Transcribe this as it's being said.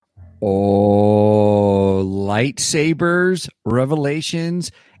Oh, lightsabers,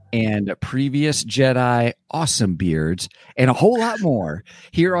 revelations, and previous Jedi awesome beards, and a whole lot more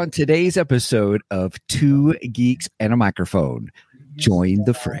here on today's episode of Two Geeks and a Microphone. Join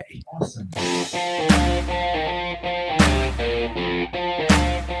the fray.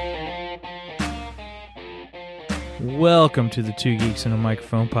 Welcome to the Two Geeks and a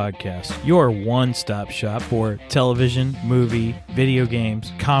Microphone podcast, your one-stop shop for television, movie, video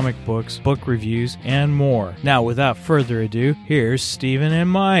games, comic books, book reviews, and more. Now, without further ado, here's Steven and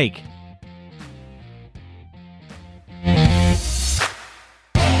Mike.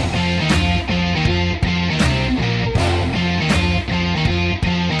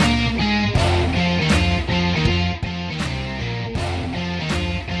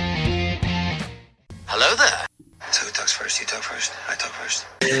 Hello there. So who talks first? You talk first? I talk first.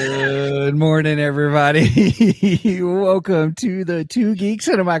 Good morning, everybody. Welcome to the Two Geeks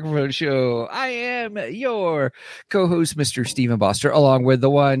and a Microphone show. I am your co-host, Mr. Stephen Boster, along with the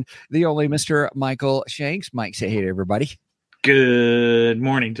one, the only Mr. Michael Shanks. Mike, say hey to everybody. Good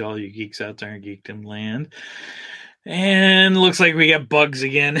morning to all you geeks out there in Geekdom land. And looks like we got bugs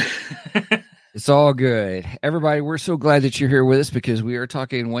again. It's all good. Everybody, we're so glad that you're here with us because we are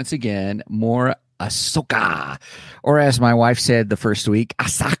talking once again more Ahsoka, or as my wife said the first week,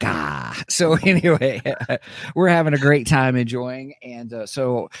 Ahsoka. So anyway, we're having a great time enjoying. And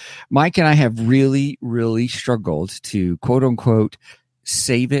so Mike and I have really struggled to quote unquote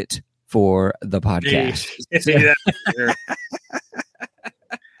save it for the podcast.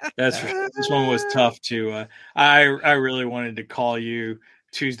 This one was tough to. I really wanted to call you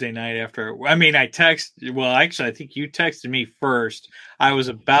Tuesday night after. I mean, I texted. Well, actually, I think you texted me first. I was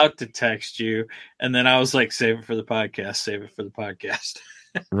about to text you, and then I was like, "Save it for the podcast. Save it for the podcast."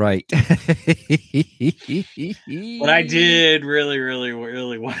 Right. But I did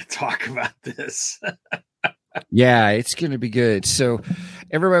really want to talk about this. Yeah, it's going to be good. So,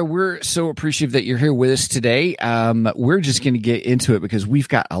 everybody, we're so appreciative that you're here with us today. We're just going to get into it because we've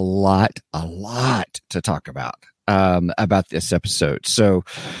got a lot to talk about this episode. So,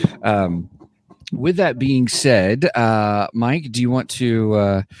 with that being said, Mike, do you want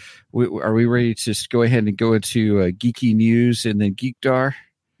to? Are we ready to just go ahead and go into geeky news and then Geekdar?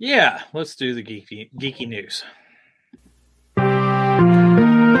 Yeah, let's do the geeky news.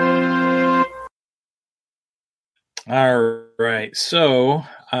 All right, so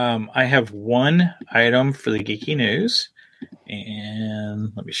I have one item for the geeky news,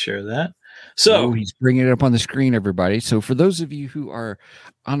 and let me share that. So he's bringing it up on the screen, everybody. So for those of you who are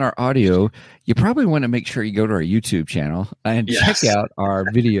on our audio, you probably want to make sure you go to our YouTube channel and check out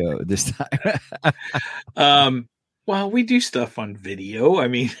our video this time. Well, we do stuff on video. I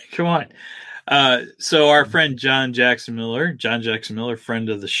mean, come on. So our friend John Jackson Miller, friend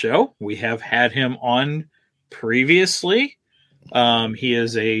of the show, we have had him on previously. He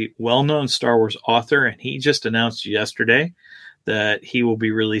is a well-known Star Wars author, and he just announced yesterday that he will be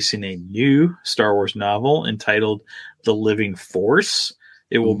releasing a new Star Wars novel entitled The Living Force.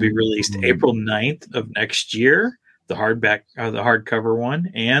 It will be released April 9th of next year, the hardcover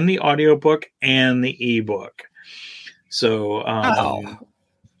one, and the audiobook and the ebook. So,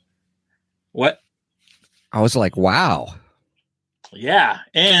 what? I was like, wow. Yeah,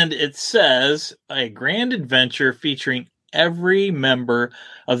 and it says a grand adventure featuring every member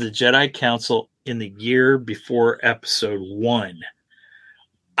of the Jedi Council in the year before episode 1.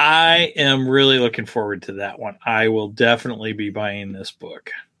 I am really looking forward to that one. I will definitely be buying this book.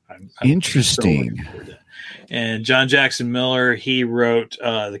 I'm Interesting. So and John Jackson Miller, he wrote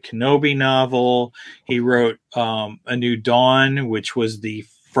the Kenobi novel. He wrote A New Dawn, which was the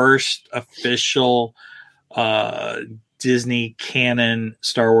first official Disney canon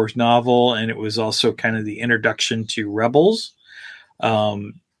Star Wars novel, and it was also kind of the introduction to Rebels.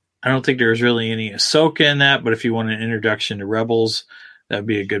 I don't think there's really any Ahsoka in that, but if you want an introduction to Rebels, that'd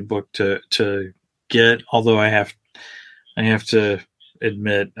be a good book to get. Although I have to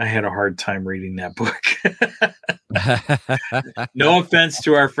admit, I had a hard time reading that book. No offense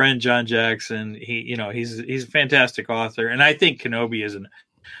to our friend John Jackson, he's a fantastic author, and I think Kenobi is an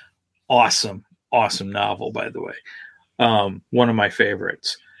awesome novel, by the way. One of my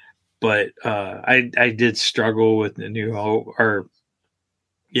favorites, but I did struggle with the New Hope, or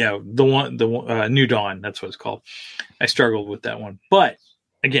the New Dawn. That's what it's called. I struggled with that one, but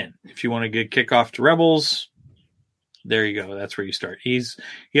again, if you want a good kickoff to Rebels, there you go. That's where you start. He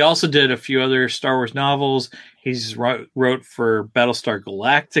also did a few other Star Wars novels. He's wrote for Battlestar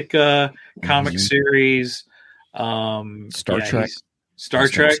Galactica comic series, Star Trek. Star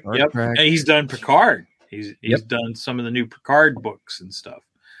Trek. Yep. And he's done Picard. He's done some of the new Picard books and stuff.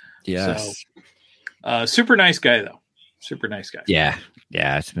 Yes. So, super nice guy, though. Super nice guy. Yeah.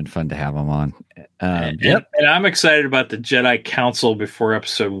 Yeah. It's been fun to have him on. And I'm excited about the Jedi Council before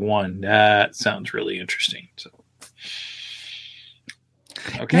episode 1. That sounds really interesting. So,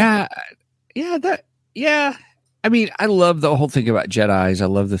 okay. Yeah. I mean, I love the whole thing about Jedis. I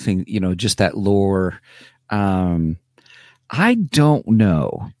love the thing, just that lore. I don't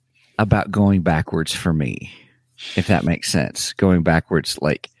know about going backwards for me, if that makes sense. Going backwards,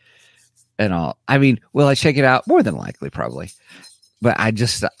 and all. I mean, will I check it out? More than likely, probably. But I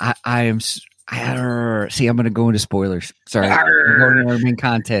am. See, I'm going to go into spoilers. Sorry, I'm going into our main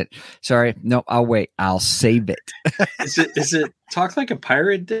content. Sorry, no, I'll wait. I'll save it. Is it Talk Like a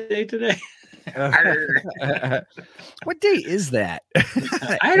Pirate Day today? What day is that?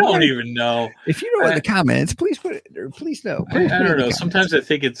 I don't even know. If you know in the comments, please put it, or please know. I don't know. Sometimes I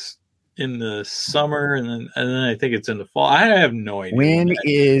think it's in the summer, and then I think it's in the fall. I have no idea. When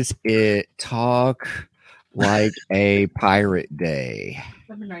is it Talk Like a Pirate Day?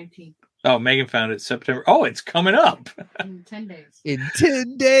 September 19th. Oh, Megan found it September. Oh, it's coming up. In 10 days. In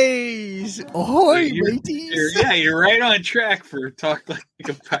 10 days. Ahoy, mateys. You're right on track for Talk Like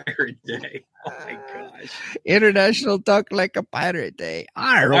a Pirate Day. Oh, my gosh. International Talk Like a Pirate Day.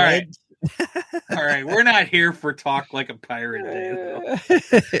 All right. All right. We're not here for Talk Like a Pirate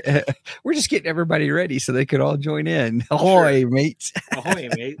Day. We're just getting everybody ready so they could all join in. Ahoy, mates. Ahoy,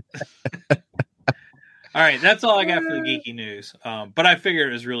 mate. All right. That's all I got for the geeky news. But I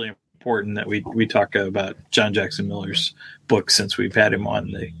figured it was really important that we talk about John Jackson Miller's book since we've had him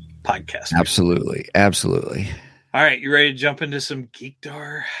on the podcast. Absolutely. All right, you ready to jump into some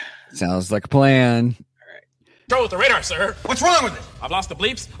Geekdar? Sounds like a plan. All right. Go with the radar, sir. What's wrong with it? I've lost the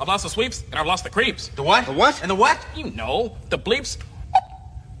bleeps, I've lost the sweeps, and I've lost the creeps. The what? The what? And the what? You know, the bleeps,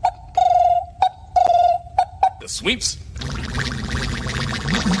 the sweeps,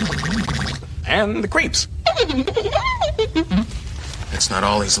 and the creeps. That's not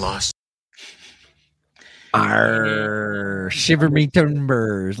all he's lost. Arr, shiver me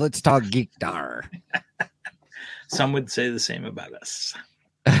timbers. Let's talk Geekdar. Some would say the same about us.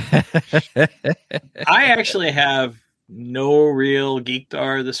 I actually have no real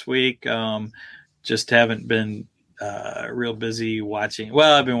Geekdar this week. Just haven't been real busy watching.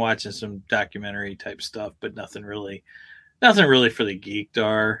 Well, I've been watching some documentary type stuff, but nothing really for the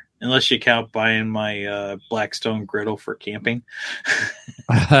Geekdar, unless you count buying my Blackstone griddle for camping.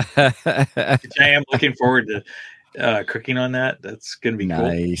 Which I am looking forward to cooking on that. That's going to be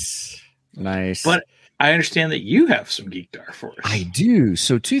nice. Cool. Nice. But I understand that you have some Geekdar for us. I do.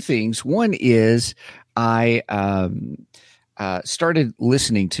 So two things. One is I started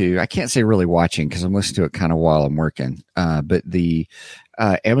listening to, I can't say really watching because I'm listening to it kind of while I'm working, but the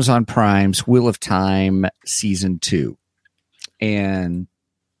Amazon Prime's Wheel of Time Season 2. And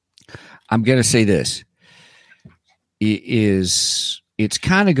I'm going to say this. It's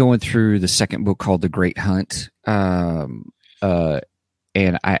kind of going through the second book called The Great Hunt. And I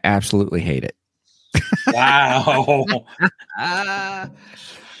absolutely hate it. Wow.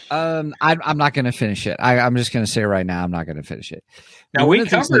 I'm not going to finish it. I'm just going to say right now, I'm not going to finish it. Now we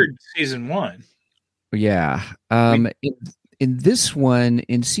covered season 1. Yeah. In this one,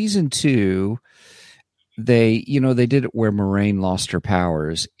 in season 2, they did it where Moraine lost her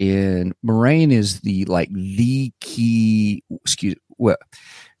powers, and Moraine is the key,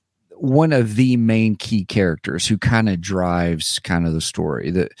 one of the main key characters who kind of drives kind of the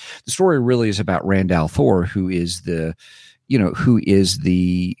story. The story really is about Rand al'Thor, who is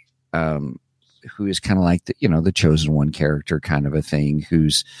kind of like the chosen one character kind of a thing,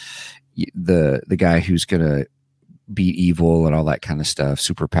 who's the guy who's going to beat evil and all that kind of stuff,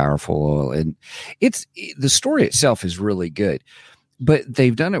 super powerful. And the story itself is really good, but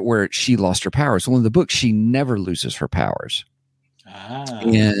they've done it where she lost her powers. Well, in the book, she never loses her powers.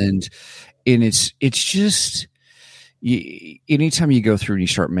 And it's just, anytime you go through and you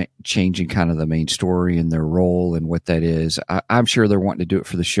start changing kind of the main story and their role and what that is, I'm sure they're wanting to do it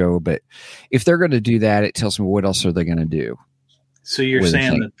for the show, but if they're going to do that, it tells me what else are they going to do? So you're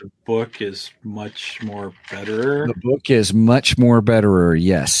saying that the book is much more better? The book is much more better.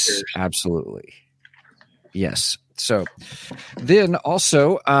 Yes, absolutely. Yes. So then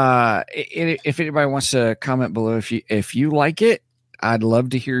also, if anybody wants to comment below, if you like it, I'd love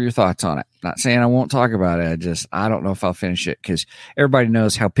to hear your thoughts on it. Not saying I won't talk about it. I don't know if I'll finish it because everybody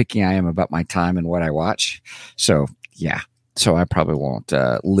knows how picky I am about my time and what I watch. So yeah. So I probably won't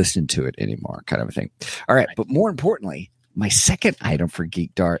listen to it anymore, kind of a thing. All right. But more importantly, my second item for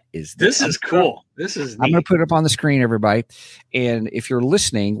Geekdar is this. This is cool. This is neat. I'm going to put it up on the screen, everybody. And if you're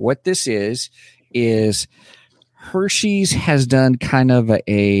listening, what this is Hershey's has done kind of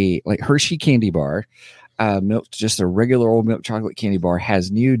a like Hershey candy bar. Milk, just a regular old milk chocolate candy bar,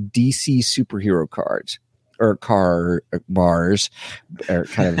 has new DC superhero cards or car bars, or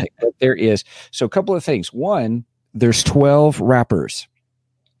kind of thing. But there is so a couple of things. One, there's 12 wrappers.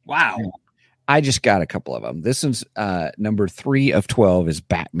 Wow. I just got a couple of them. This one's number 3 of 12 is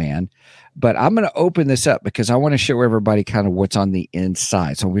Batman. But I'm going to open this up because I want to show everybody kind of what's on the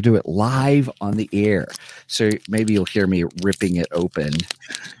inside. So we do it live on the air. So maybe you'll hear me ripping it open,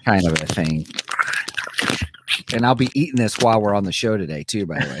 kind of a thing. And I'll be eating this while we're on the show today, too,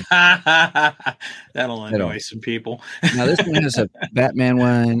 by the way. That'll annoy some people. Now, this one is a Batman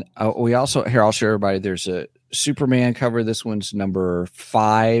one. We also, here, I'll show everybody. There's a Superman cover. This one's number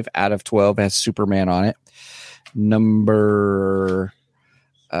 5 out of 12. Has Superman on it. And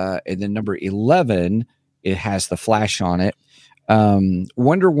then number 11, it has the Flash on it.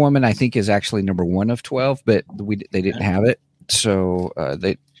 Wonder Woman, I think, is actually number 1 of 12, but they didn't have it. So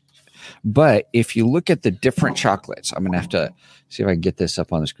but if you look at the different chocolates, I'm going to have to see if I can get this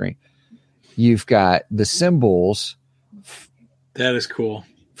up on the screen. You've got the symbols. That is cool.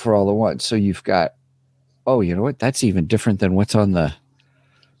 For all the ones. So you've got, oh, you know what? That's even different than what's on the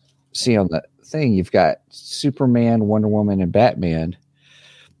thing. You've got Superman, Wonder Woman, and Batman.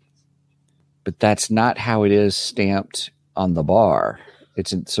 But that's not how it is stamped on the bar.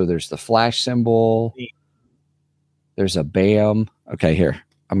 So there's the Flash symbol. There's a BAM. Okay, here.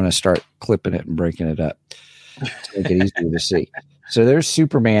 I'm going to start clipping it and breaking it up to make it easier to see. So there's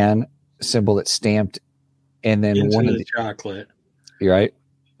Superman symbol that's stamped, and then into one of the chocolate. You're right.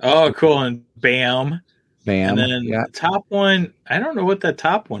 Oh, cool! And BAM. And then the top one. I don't know what that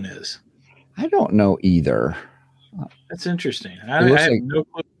top one is. I don't know either. That's interesting. I have no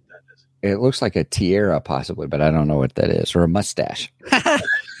clue what that is. It looks like a tiara, possibly, but I don't know what that is, or a mustache.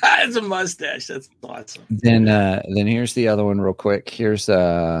 It's a mustache. That's awesome. Then here's the other one, real quick. Here's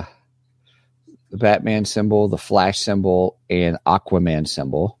the Batman symbol, the Flash symbol, and Aquaman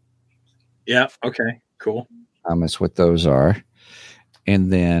symbol. Yeah. Okay. Cool. That's what those are.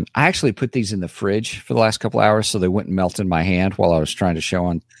 And then I actually put these in the fridge for the last couple hours so they wouldn't melt in my hand while I was trying to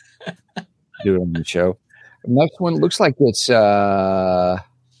do it on the show. The next one looks like it's I'm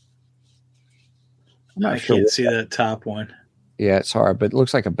not sure. I can't see that top one. Yeah, it's hard, but it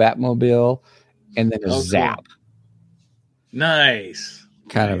looks like a Batmobile and then a Zap. Cool. Nice.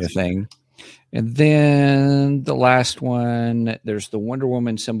 Kind of a thing. And then the last one, there's the Wonder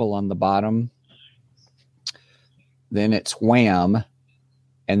Woman symbol on the bottom. Then it's Wham.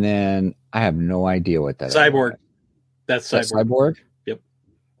 And then I have no idea what that Cyborg. is. That's Cyborg? Yep.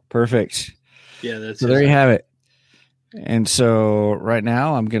 Perfect. Yeah, that's so there you have it. And so right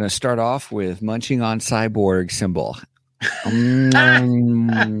now I'm going to start off with munching on Cyborg symbol.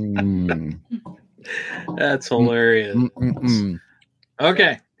 That's hilarious.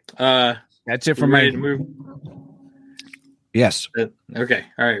 Okay. That's it for me. ready to move. Yes. Okay.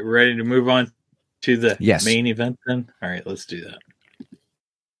 All right. We're ready to move on to the Yes. main event then? All right. Let's do that.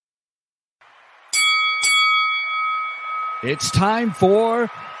 It's time for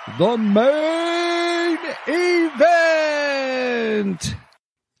the main event.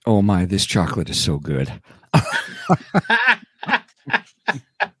 Oh my, this chocolate is so good.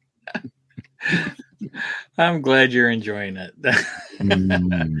 I'm glad you're enjoying it.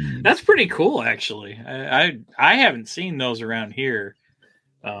 That's pretty cool, actually. I haven't seen those around here,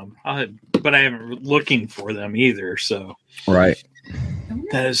 but I haven't looking for them either. So right,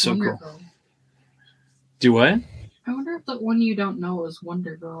 that is so cool. Girl. Do what? I wonder if the one you don't know is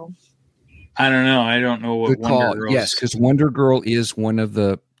Wonder Girl. I don't know. I don't know what Wonder Girl is. Yes, because Wonder Girl is one of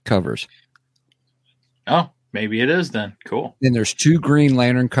the covers. Oh, maybe it is then. Cool. Then there's 2 Green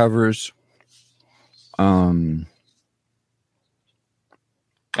Lantern covers. Oh,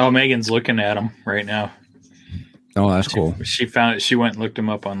 Megan's looking at them right now. Oh, that's cool. She found it. She went and looked them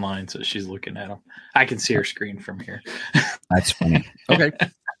up online, so she's looking at them. I can see her screen from here. That's funny. Okay.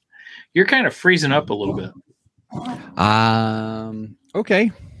 You're kind of freezing up a little bit.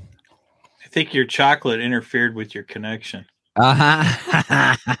 Okay. I think your chocolate interfered with your connection. All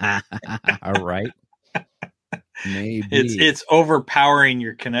right. Maybe it's overpowering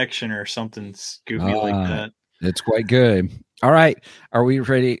your connection or something goofy like that. It's quite good. All right, are we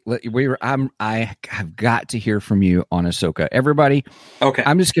ready? I have got to hear from you on Ahsoka. Everybody, okay.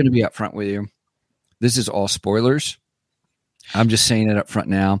 I'm just going to be upfront with you. This is all spoilers. I'm just saying it up front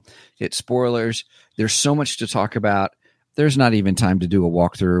now. It's spoilers. There's so much to talk about. There's not even time to do a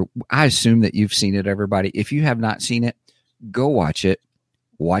walkthrough. I assume that you've seen it, everybody. If you have not seen it, go watch it.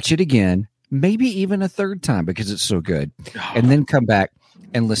 Watch it again, maybe even a third time because it's so good. And then come back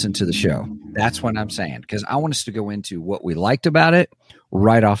and listen to the show. That's what I'm saying, because I want us to go into what we liked about it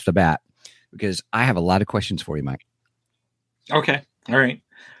right off the bat, because I have a lot of questions for you, Mike. Okay. All right.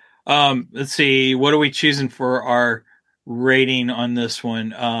 Let's see. What are we choosing for our rating on this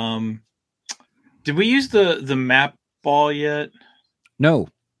one? Did we use the map ball yet? No.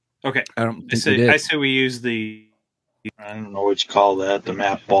 Okay. I don't think we did. I say we use the, I don't know what you call that, the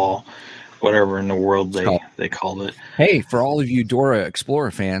map ball, whatever in the world they called it. Hey, for all of you Dora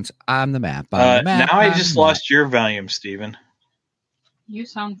Explorer fans, I'm the map. I'm the map. Now I just lost your volume, Steven. You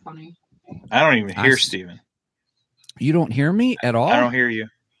sound funny. I don't even hear Steven. You don't hear me at all? I don't hear you.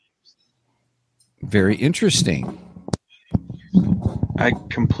 Very interesting. I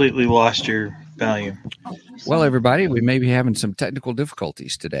completely lost your volume. Well, everybody, we may be having some technical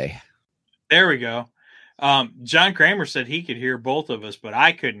difficulties today. There we go. John Kramer said he could hear both of us, but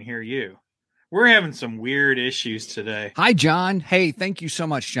I couldn't hear you. We're having some weird issues today. Hi, John. Hey, thank you so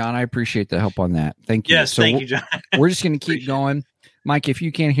much, John. I appreciate the help on that. Thank you. Yes, thank you, John. We're just going to keep going. Mike, if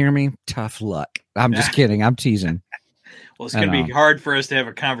you can't hear me, tough luck. I'm just kidding. I'm teasing. Well, it's going to be hard for us to have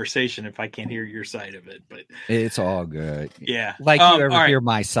a conversation if I can't hear your side of it, but it's all good. Yeah. Like you ever hear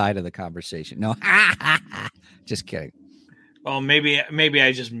my side of the conversation? No, just kidding. Well, maybe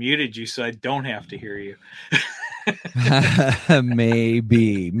I just muted you so I don't have to hear you.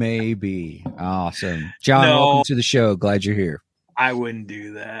 Maybe. Awesome. John, welcome to the show. Glad you're here. I wouldn't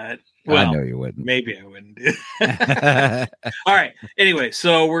do that. Well, I know you wouldn't. Maybe I wouldn't do that. All right. Anyway,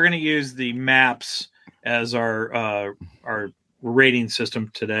 so we're going to use the maps as our rating system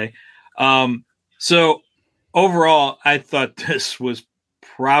today. So overall, I thought this was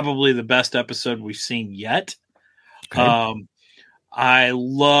probably the best episode we've seen yet. Okay. I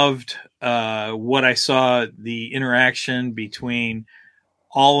loved what I saw, the interaction between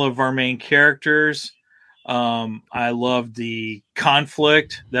all of our main characters. I loved the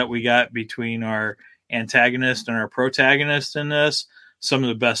conflict that we got between our antagonist and our protagonist in this. Some of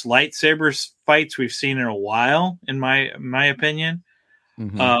the best lightsabers fights we've seen in a while, in my opinion.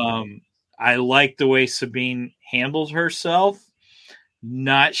 Mm-hmm. I like the way Sabine handled herself.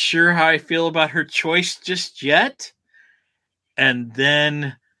 Not sure how I feel about her choice just yet. And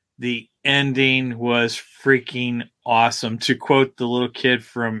then the ending was freaking awesome. To quote the little kid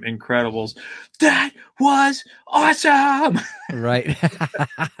from Incredibles, that was awesome. Right.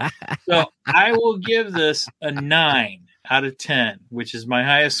 So I will give this a 9 out of 10, which is my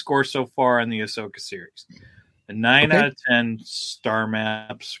highest score so far in the Ahsoka series. A 9 out of 10 star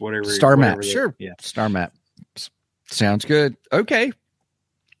maps, whatever. Star maps, sure. Yeah. Star map. Sounds good. Okay.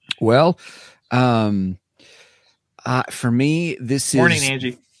 Well, for me, this Morning,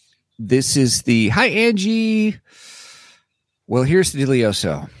 Angie. This is the hi, Angie. Well, here's the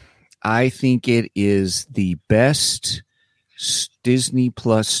dealioso. I think it is the best Disney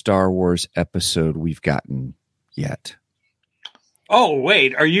Plus Star Wars episode we've gotten yet. Oh,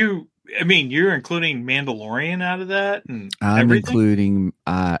 wait. You're including Mandalorian out of that? And I'm everything? including,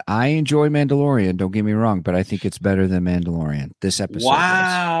 I enjoy Mandalorian, don't get me wrong, but I think it's better than Mandalorian. This episode.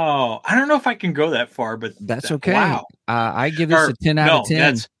 Wow. I don't know if I can go that far, but that's okay. Wow. I give this a 10 out of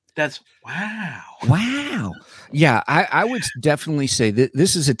 10. That's wow. Wow. Yeah, I would definitely say that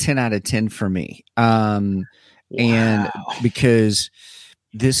this is a 10 out of 10 for me. And because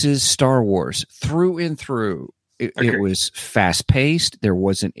this is Star Wars through and through. It was fast paced. There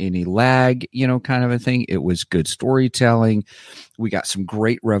wasn't any lag, kind of a thing. It was good storytelling. We got some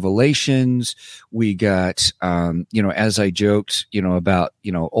great revelations. We got, as I joked, about,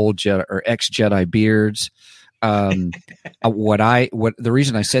 old Jedi or ex Jedi beards. The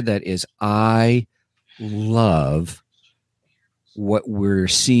reason I said that is I love what we're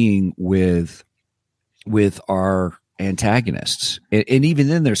seeing with our antagonists. And even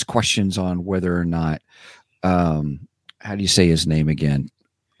then there's questions on whether or not, how do you say his name again?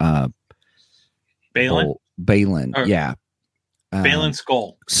 Balin. Balin. Yeah. Balin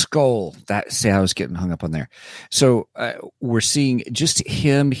Skol. Skol. I was getting hung up on there. So we're seeing just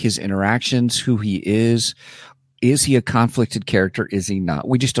him, his interactions, who he is. Is he a conflicted character? Is he not?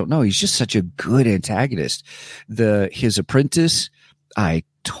 We just don't know. He's just such a good antagonist. His apprentice, I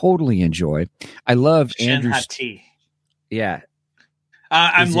totally enjoy. I love Shin Hati. Yeah.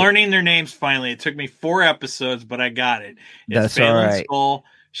 I'm learning their names finally. It took me 4 episodes, but I got it. It's That's all right. Skol,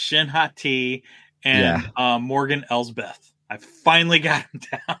 Shin Hati, and Morgan Elsbeth. I finally got him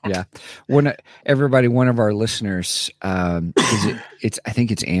down. Yeah. One of our listeners, I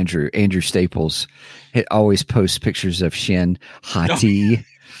think it's Andrew Staples. It always posts pictures of Shin Hati.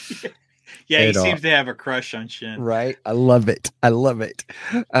 Yeah, he seems to have a crush on Shin. Right. I love it.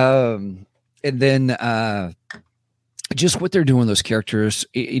 And then just what they're doing with those characters.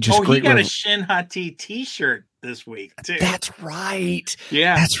 Just he great. got a Shin Hati t-shirt this week too. That's right.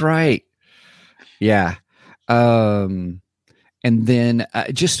 Yeah, that's right. Yeah. And then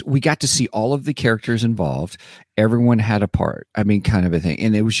we got to see all of the characters involved. Everyone had a part. I mean, kind of a thing.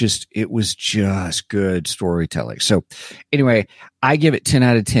 And it was just good storytelling. So anyway, I give it 10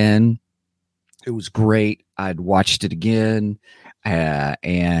 out of 10. It was great. I'd watched it again.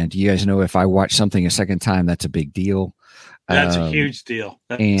 And you guys know if I watch something a second time, that's a big deal. That's a huge deal.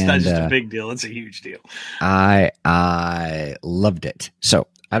 It's not just a big deal. It's a huge deal. I loved it. So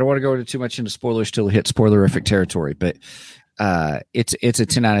I don't want to go into too much into spoilers till it hits spoilerific territory, but it's a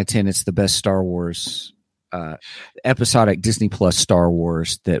 10 out of 10. It's the best Star Wars episodic Disney Plus Star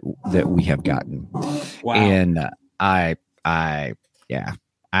Wars that we have gotten. Wow. And I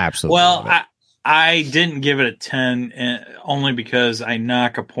absolutely well, love it. I didn't give it a 10 only because I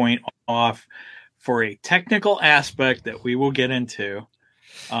knock a point off for a technical aspect that we will get into.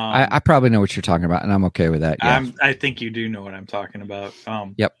 I probably know what you're talking about, and I'm okay with that. Yeah. I think you do know what I'm talking about.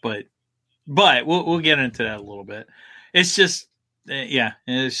 Yep. But we'll get into that a little bit. It's just,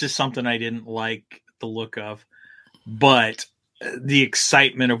 it's just something I didn't like the look of, but the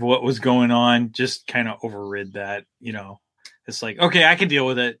excitement of what was going on just kind of overrid that. It's like, okay, I can deal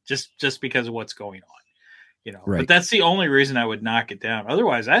with it just because of what's going on, Right. But that's the only reason I would knock it down.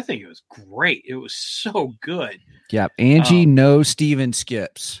 Otherwise, I think it was great. It was so good. Yeah. Angie, no Steven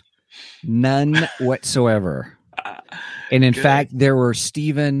skips. None whatsoever. And in fact, there were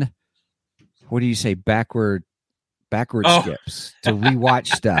Steven, what do you say, backward skips to rewatch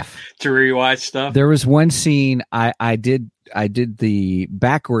stuff. To rewatch stuff. There was one scene I did the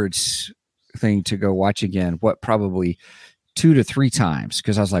backwards thing to go watch again, probably 2 to 3 times,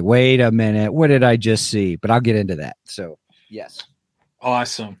 because I was like, wait a minute, what did I just see? But I'll get into that. So yes.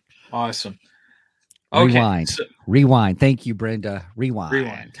 Awesome. Okay, Rewind. Thank you, Brenda.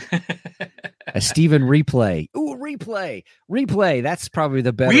 Rewind. A Steven replay. Ooh, replay. That's probably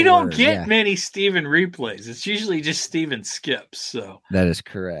the best. We don't get many Steven replays. It's usually just Steven skips. So that is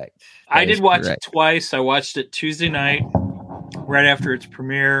correct. I did watch it twice. I watched it Tuesday night, right after its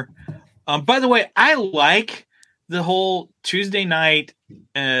premiere. By the way, I like the whole Tuesday night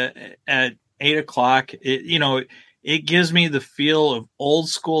at 8:00. It gives me the feel of old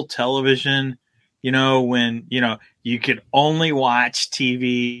school television. When you could only watch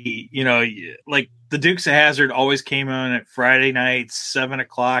TV. Like the Dukes of Hazzard always came on at Friday nights,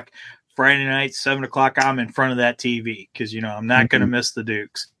 7:00. Friday night, 7:00. I'm in front of that TV because I'm not going to miss the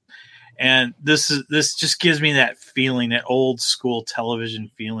Dukes. And this just gives me that feeling, that old school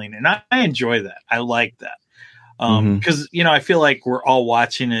television feeling, and I enjoy that. I like that. Because I feel like we're all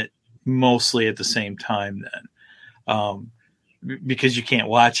watching it mostly at the same time then, because you can't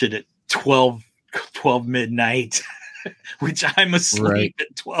watch it at 12 midnight, which I'm asleep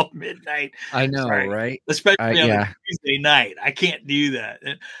at 12 midnight. I know, right? Especially on a Tuesday night. I can't do that.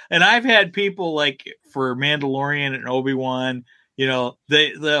 And I've had people like for Mandalorian and Obi-Wan,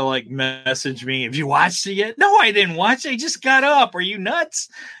 they'll like message me, have you watched it yet? No, I didn't watch it. I just got up. Are you nuts?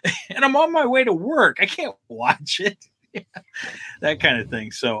 And I'm on my way to work. I can't watch it. That kind of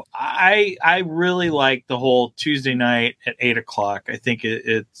thing. So I really like the whole Tuesday night at 8:00. I think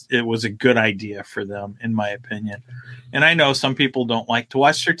it was a good idea for them, in my opinion. And I know some people don't like to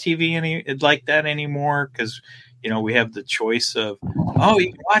watch their TV like that anymore because we have the choice of,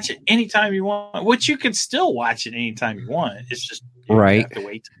 you can watch it anytime you want, which you can still watch it anytime you want. It's just you have to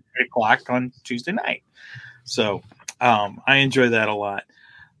wait till 8:00 on Tuesday night. So I enjoy that a lot.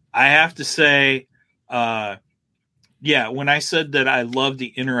 I have to say, when I said that I loved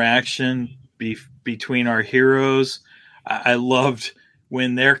the interaction between our heroes, I loved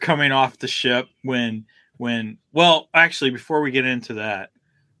when they're coming off the ship. Actually, before we get into that,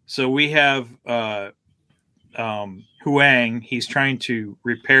 so we have Huang. He's trying to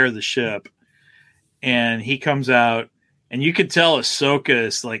repair the ship, and he comes out, and you could tell Ahsoka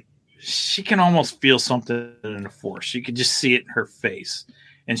is like, she can almost feel something in the Force. You could just see it in her face,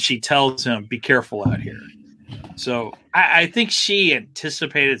 and she tells him, "Be careful out here." So I think she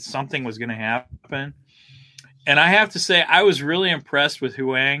anticipated something was going to happen. And I have to say, I was really impressed with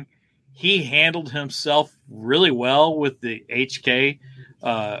Huang. He handled himself really well with the HK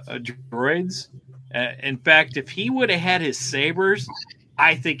droids. In fact, if he would have had his sabers,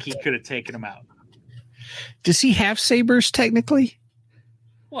 I think he could have taken them out. Does he have sabers technically?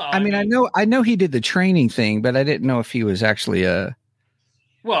 Well, I mean, I know he did the training thing, but I didn't know if he was actually a.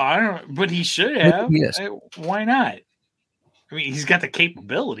 Well, I don't, but he should have. Yes. Why not? I mean, he's got the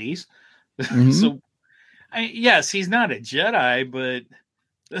capabilities. Mm-hmm. So, yes, he's not a Jedi, but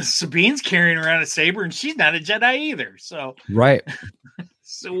Sabine's carrying around a saber, and she's not a Jedi either. So Right.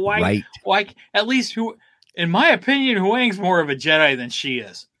 So why at least in my opinion, Huang's more of a Jedi than she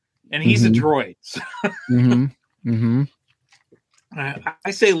is. And he's a droid. So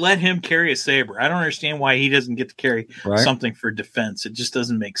I say let him carry a saber. I don't understand why he doesn't get to carry something for defense. It just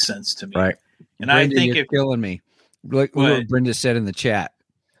doesn't make sense to me. Right. And Brenda, I think you're killing me. Look what Brenda said in the chat.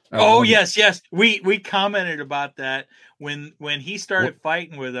 Yes. We commented about that when he started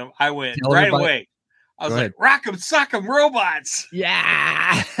fighting with him. I went right away. I was like, rock 'em, sock 'em, robots.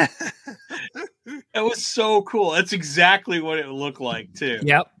 Yeah. It was so cool. That's exactly what it looked like, too.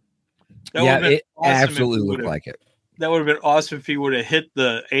 Yep. It awesome absolutely looked like it. That would have been awesome if he would have hit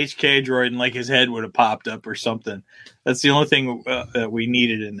the HK droid and like his head would have popped up or something. That's the only thing that we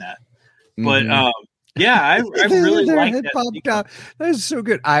needed in that. But I really like that. Popped up. That is so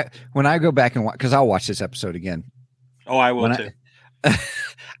good. When I go back and watch, because I'll watch this episode again. Oh, I will too.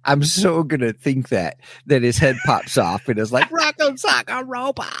 I'm so gonna think that his head pops off and is like rock'em sock'em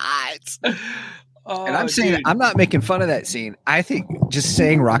robots. And I'm saying, dude, I'm not making fun of that scene. I think just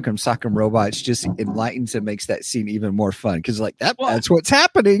saying rock'em sock'em robots just enlightens and makes that scene even more fun because that's what's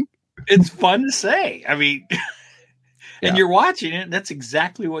happening. It's fun to say. I mean, and you're watching it, and that's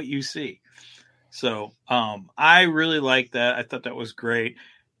exactly what you see. So I really like that. I thought that was great.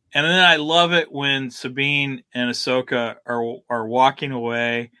 And then I love it when Sabine and Ahsoka are walking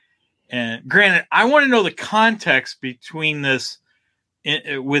away. And granted, I want to know the context between this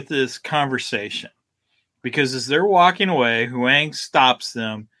with this conversation, because as they're walking away, Huang stops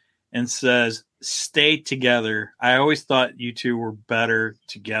them and says, "Stay together. I always thought you two were better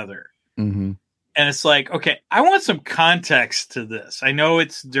together." Mm-hmm. And it's like, okay, I want some context to this. I know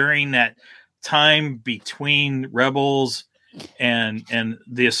it's during that time between Rebels and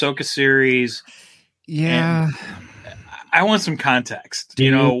the Ahsoka series. Yeah. And I want some context.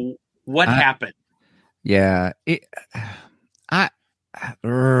 Dude, what happened? Yeah.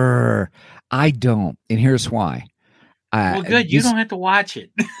 I don't. And here's why. Well, good. You don't have to watch it.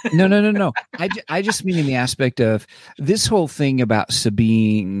 No. I just mean in the aspect of this whole thing about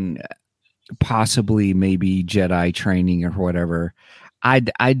Sabine possibly maybe Jedi training or whatever. I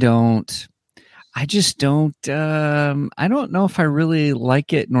don't know if I really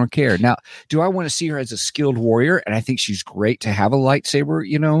like it nor care. Now, do I want to see her as a skilled warrior? And I think she's great to have a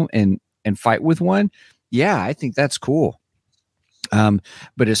lightsaber, and fight with one. Yeah, I think that's cool.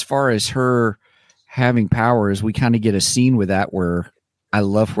 But as far as her having powers, we kind of get a scene with that where I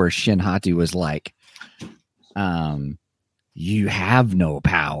love where Shin Hati was like, you have no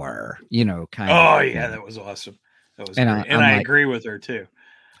power, kind of. Oh yeah, that was awesome. That was great. I agree with her too.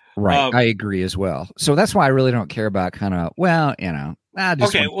 Right. I agree as well. So that's why I really don't care about kind of,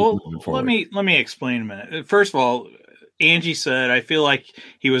 okay. Well, let me explain a minute. First of all, Angie said, I feel like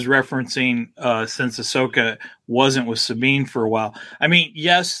he was referencing since Ahsoka wasn't with Sabine for a while. I mean,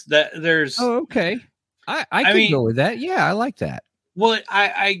 yes, that there's. Oh, okay. I could go with that. Yeah, I like that. Well,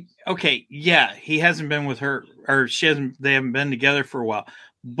 okay. Yeah, he hasn't been with her, or they haven't been together for a while.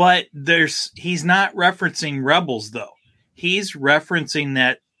 But he's not referencing Rebels though. He's referencing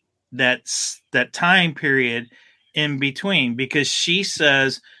that time period in between, because she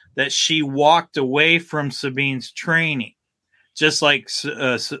says that she walked away from Sabine's training, just like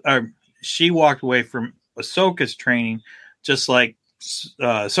she walked away from Ahsoka's training, just like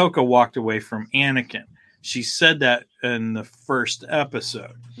Ahsoka walked away from Anakin. She said that in the first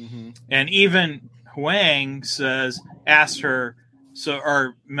episode. Mm-hmm. And even Huang asks her,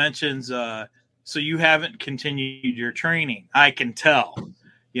 mentions, so you haven't continued your training. I can tell,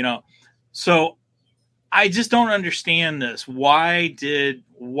 So I just don't understand this. Why did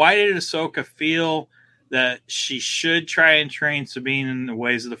Ahsoka feel that she should try and train Sabine in the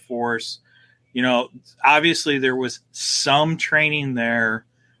ways of the Force? Obviously there was some training there.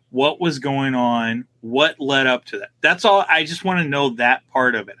 What was going on? What led up to that? That's all. I just want to know that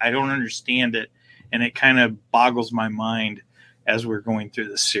part of it. I don't understand it, and it kind of boggles my mind as we're going through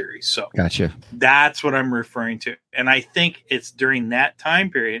this series. So gotcha. That's what I'm referring to. And I think it's during that time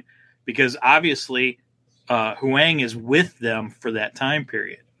period, because obviously Huang is with them for that time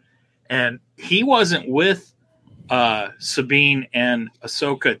period. And he wasn't with Sabine and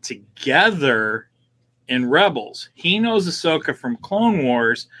Ahsoka together in Rebels. He knows Ahsoka from Clone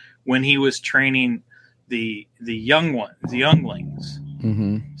Wars when he was training the younglings.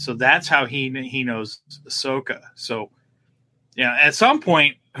 Mm-hmm. So that's how he knows Ahsoka. So yeah, at some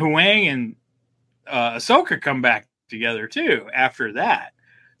point Huang and Ahsoka come back together too after that.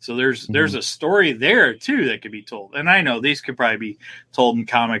 So there's a story there too that could be told. And I know these could probably be told in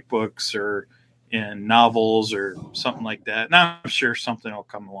comic books or in novels or something like that. And I'm sure something will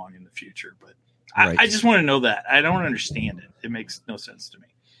come along in the future, but I just want to know that. I don't understand it. It makes no sense to me.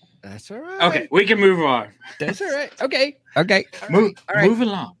 That's all right. Okay, we can move on. That's all right. Okay. All right. Move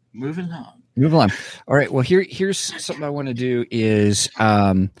along. Move along. All right. Well, here's something I want to do is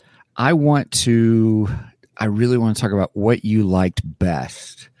I really want to talk about what you liked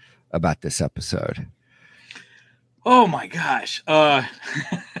best about this episode. Oh my gosh.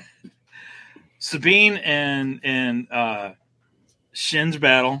 Sabine and Shin's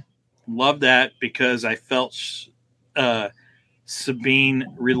battle. Love that because I felt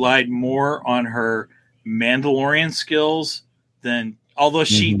Sabine relied more on her Mandalorian skills than, although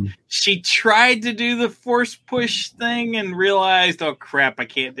she tried to do the force push thing and realized, oh crap, I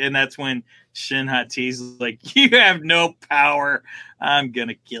can't. And that's when Shin Hati's like, you have no power. I'm going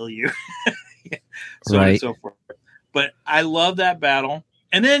to kill you. So on and so forth. But I love that battle.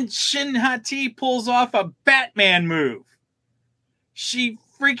 And then Shin Hati pulls off a Batman move. She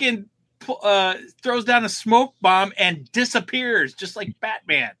freaking throws down a smoke bomb and disappears just like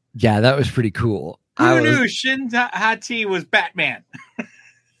Batman. Yeah, that was pretty cool. Who knew Shin Hati was Batman?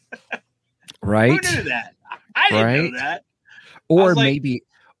 Right? Who knew that? I didn't know that. Or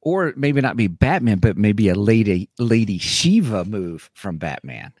maybe not be Batman, but maybe a Lady Shiva move from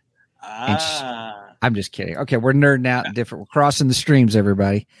Batman. I'm just kidding. Okay, we're nerding out different. We're crossing the streams,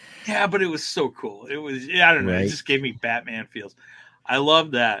 everybody. Yeah, but it was so cool. It was, I don't know. It just gave me Batman feels. I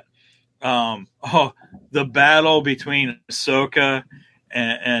love that. The battle between Ahsoka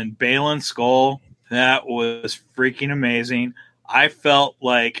and Balin Skol, that was freaking amazing. I felt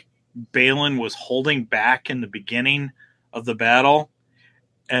like Balin was holding back in the beginning of the battle,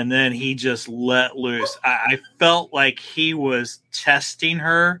 and then he just let loose. I felt like he was testing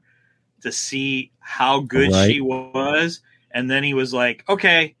her to see how good she was, and then he was like,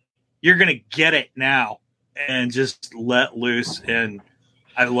 okay, you're gonna get it now, and just let loose. And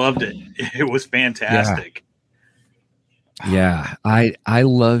I loved it. It was fantastic. Yeah, I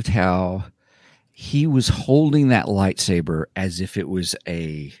loved how he was holding that lightsaber as if it was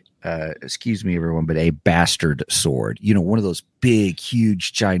a excuse me everyone, but a bastard sword. You know, one of those big,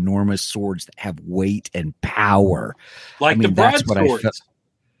 huge, ginormous swords that have weight and power. Like the broadswords.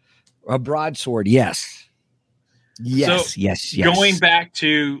 A broadsword, yes. Yes. Going back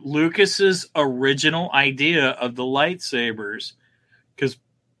to Lucas's original idea of the lightsabers, because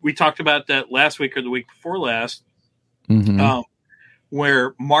we talked about that last week or the week before last,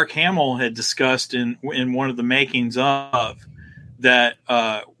 where Mark Hamill had discussed in one of the makings of that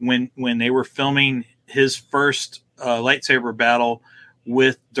when they were filming his first lightsaber battle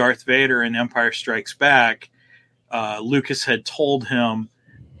with Darth Vader in Empire Strikes Back, Lucas had told him,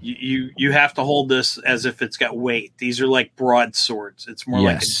 you have to hold this as if it's got weight. These are like broadswords. It's more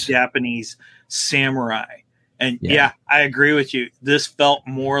like a Japanese samurai. And yeah, I agree with you. This felt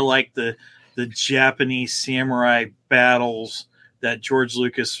more like the Japanese samurai battles that George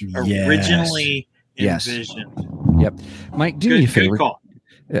Lucas originally envisioned. Yep. Mike, do me a favor. Good call.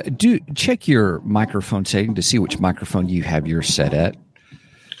 Do check your microphone setting to see which microphone you have yours set at.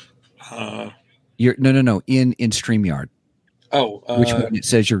 No. In StreamYard. Which one it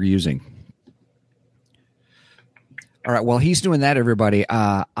says you're using. All right. While he's doing that, everybody,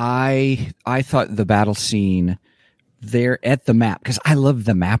 I thought the battle scene there at the map, because I love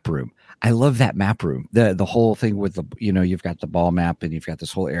the map room. I love that map room. The whole thing with you've got the ball map and you've got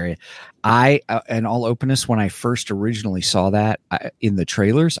this whole area. In all openness, when I first originally saw that in the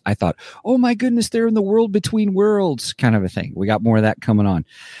trailers, I thought, oh my goodness, they're in the world between worlds kind of a thing. We got more of that coming up.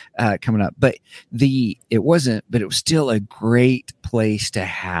 But it wasn't, but it was still a great place to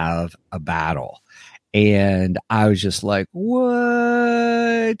have a battle. And I was just like,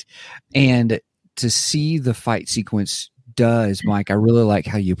 what? And to see the fight sequence does, Mike, I really like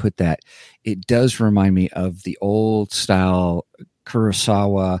how you put that. It does remind me of the old style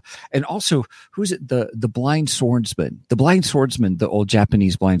Kurosawa, and also who's it? The blind swordsman, the old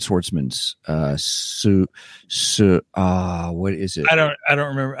Japanese blind swordsman's what is it? I don't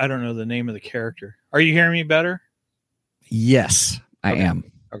remember. I don't know the name of the character. Are you hearing me better? Yes, I am.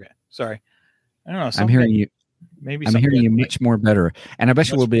 Okay, sorry. I don't know. I'm hearing you. Maybe I'm hearing you much more better, and I bet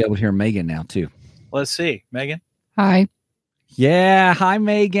you we'll be able to hear Megan now too. Let's see, Megan. Hi. Yeah, hi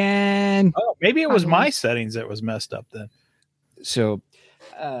Megan. Oh, maybe it was my settings that was messed up then. So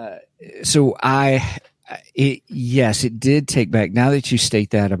it did take back. Now that you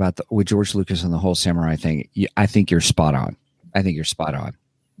state that about with George Lucas and the whole samurai thing, I think you're spot on.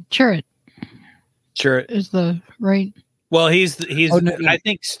 Chirrut. Chirrut is the right. Well, he's. I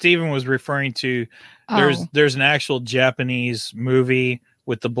think Steven was referring to. There's an actual Japanese movie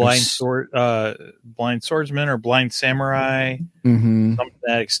with the blind swordsman or blind samurai, Mm-hmm. something to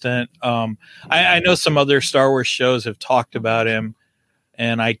that extent. I know some other Star Wars shows have talked about him,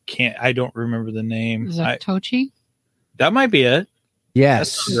 and I don't remember the name. Is that Tochi? That might be it.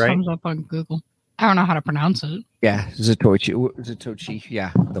 Yes. It Right. comes up on Google. I don't know how to pronounce it. Yeah, Zatoichi.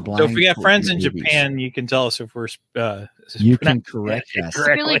 Yeah, the blind. So if we got friends in movies. Japan, you can tell us if we're You can correct us.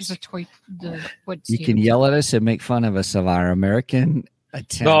 I feel like You can yell at us and make fun of us of our American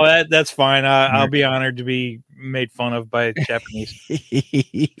attempt. No, that's fine. I'll be honored to be made fun of by Japanese,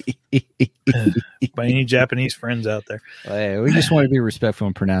 by any Japanese friends out there. Hey, we just want to be respectful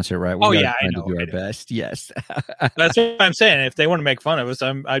and pronounce it right. I know. To do our best. Yes, That's what I'm saying. If they want to make fun of us,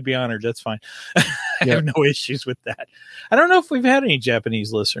 I'd be honored. That's fine. I have no issues with that. I don't know if we've had any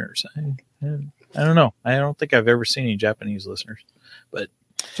Japanese listeners. I don't know. I don't think I've ever seen any Japanese listeners, but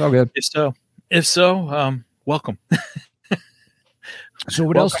it's all good. If so, welcome. So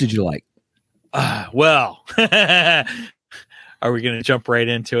what else did you like? Well, are we going to jump right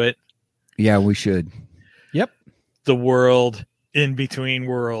into it? Yeah, we should. Yep. The world in between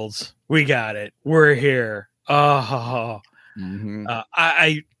worlds. We got it. We're here. Oh, Mm-hmm.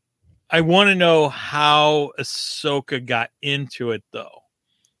 I want to know how Ahsoka got into it, though.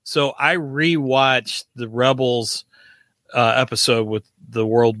 So I rewatched the Rebels episode with the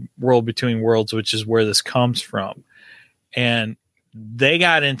world between worlds, which is where this comes from, and they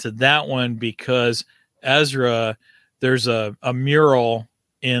got into that one because Ezra, there's a mural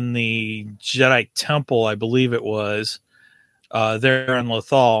in the Jedi Temple, I believe it was. They're on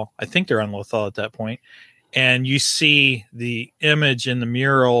Lothal. I think they're on Lothal at that point. And you see the image in the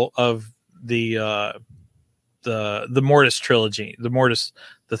mural of the Mortis trilogy,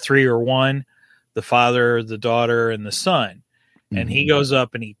 the 3 or 1, the father, the daughter, and the son. Mm-hmm. And he goes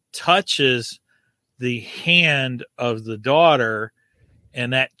up and he touches the hand of the daughter,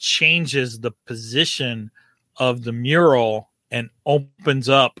 and that changes the position of the mural and opens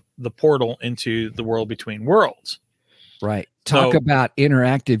up the portal into the world between worlds. Right. Talk about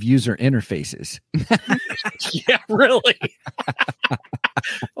interactive user interfaces. Yeah, really.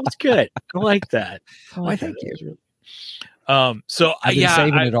 That's good. I like that. Thank you. So I've been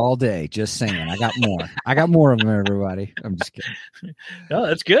saving it all day. Just saying. I got more. I got more of them, everybody. I'm just kidding. No,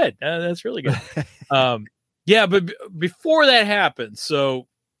 that's good. That's really good. Yeah, but before that happened, so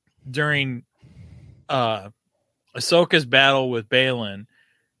during Ahsoka's battle with Balin,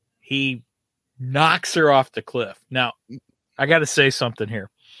 he knocks her off the cliff. Now, I got to say something here.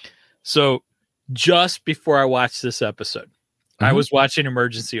 So just before I watched this episode, I was watching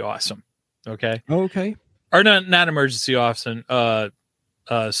Emergency Awesome. Okay. Okay. Or not Emergency Awesome.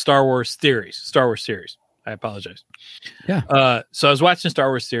 Star Wars Theories. I apologize. Yeah. So I was watching Star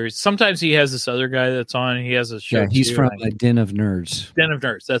Wars Theories. Sometimes he has this other guy that's on. He has a show. Yeah, he's from a Den of Nerds. Den of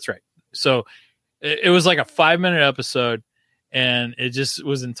Nerds. That's right. So it was like a 5-minute episode, and it just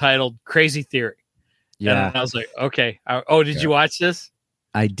was entitled Crazy Theory. Yeah. And I was like, okay. Did you watch this?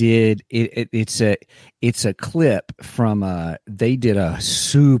 I did. It's a clip from they did a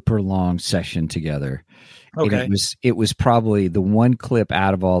super long session together. Okay. And it was probably the one clip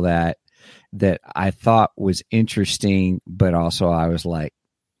out of all that I thought was interesting, but also I was like,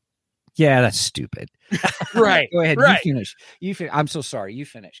 yeah, that's stupid. Right. Go ahead. Right. You finish. I'm so sorry. You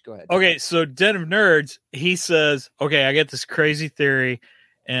finish. Go ahead. Okay. So Den of Nerds, he says, okay, I get this crazy theory,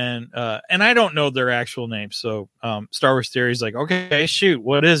 and I don't know their actual names. So Star Wars Theory is like, okay, shoot,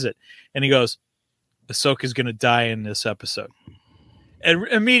 what is it? And he goes, Ahsoka's going to die in this episode. And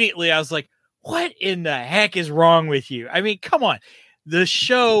immediately I was like, what in the heck is wrong with you? I mean, come on. The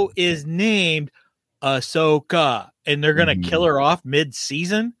show is named Ahsoka, and they're going to kill her off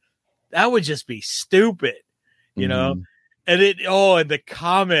mid-season? That would just be stupid, you know? And and the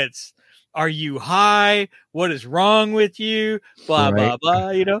comments, are you high? What is wrong with you? Blah, blah,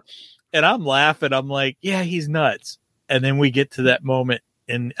 blah, you know? And I'm laughing. I'm like, yeah, he's nuts. And then we get to that moment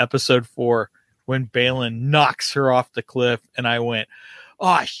in episode 4 when Balin knocks her off the cliff, and I went,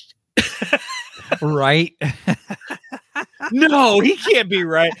 oh, right. No, he can't be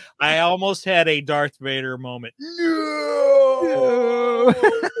right. I almost had a Darth Vader moment. No.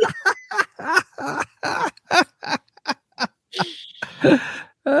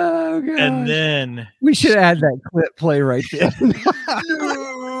 Oh, God. And then we should add that clip play right there. No.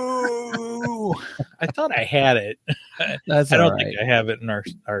 I thought I had it. I don't think I have it in our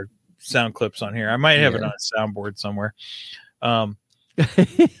sound clips on here. I might have it on a soundboard somewhere.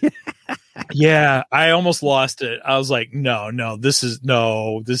 Yeah, I almost lost it. I was like, no, this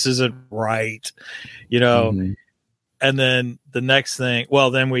isn't right. You know? Mm-hmm. And then the next thing,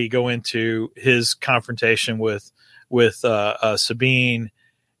 then we go into his confrontation with Sabine,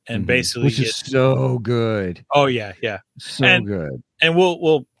 and basically, which is so good. Oh yeah, so good. And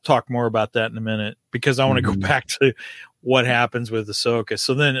we'll talk more about that in a minute because I want to go back to what happens with Ahsoka.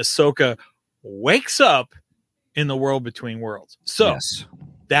 So then Ahsoka wakes up in the world between worlds. So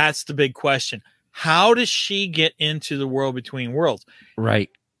that's the big question. How does she get into the world between worlds? Right.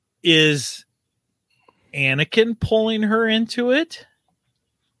 Is Anakin pulling her into it?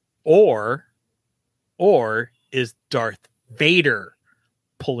 Or is Darth Vader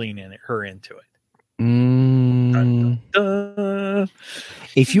pulling her into it? Dun, dun, dun.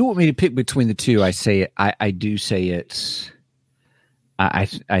 If you want me to pick between the two, I do say it's I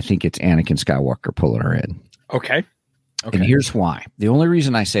think it's Anakin Skywalker pulling her in. Okay. And here's why. The only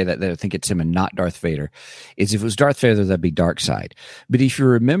reason I say that I think it's him and not Darth Vader is if it was Darth Vader, that'd be Dark Side. But if you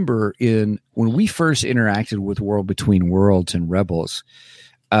remember when we first interacted with World Between Worlds and Rebels,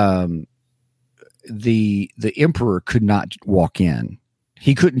 the Emperor could not walk in.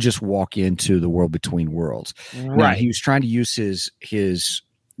 He couldn't just walk into the World Between Worlds. Right. Now, he was trying to use his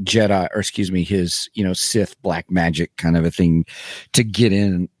Jedi, or excuse me, his Sith black magic kind of a thing to get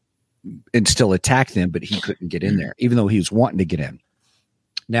in and still attack them, but he couldn't get in there, even though he was wanting to get in.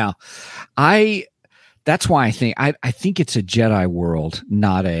 Now, that's why I think it's a Jedi world,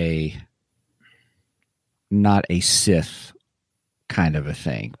 not a Sith kind of a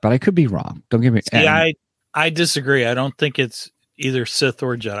thing. But I could be wrong. Don't get me. See, I disagree. I don't think it's either Sith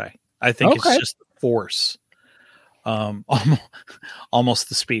or Jedi. I think it's just the Force. Almost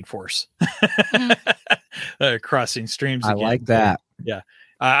the Speed Force. Crossing streams. I like that. Yeah.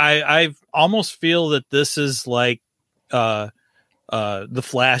 I almost feel that this is like the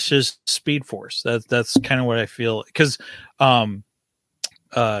Flash's Speed Force. That's kind of what I feel, because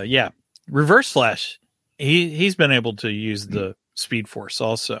Reverse Flash, he's been able to use the Speed Force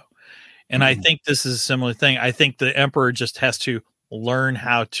also, and I think this is a similar thing. I think the Emperor just has to learn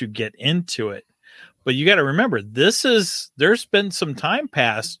how to get into it. But you got to remember, there's been some time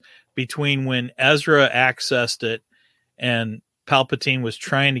passed between when Ezra accessed it and Palpatine was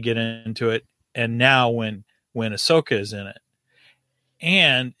trying to get into it, and now when Ahsoka is in it.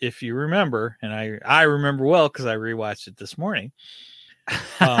 And if you remember, and I remember well because I rewatched it this morning,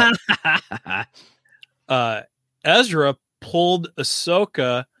 Ezra pulled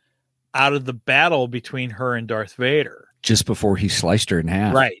Ahsoka out of the battle between her and Darth Vader just before he sliced her in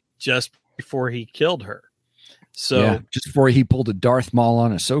half. Right, just before he killed her. So just before he pulled a Darth Maul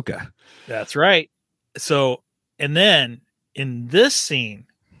on Ahsoka. That's right. So, and then in this scene,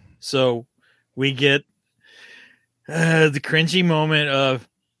 so we get the cringy moment of,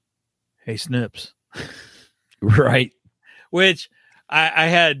 "Hey, Snips." Right. Which I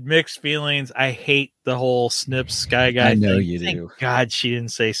had mixed feelings. I hate the whole Snips Sky Guy I know thing. you Thank do. God she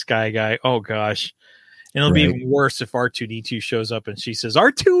didn't say Sky Guy. Oh, gosh. And it'll be even worse if R2-D2 shows up and she says,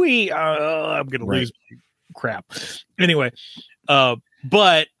 R2E. I'm going to lose crap. Anyway,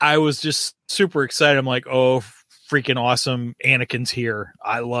 but I was just super excited. I'm like, oh, freaking awesome. Anakin's here.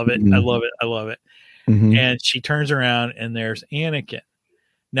 I love it. I love it. I love it. Mm-hmm. And she turns around and there's Anakin.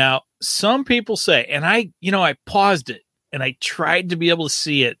 Now, some people say, and I paused it and I tried to be able to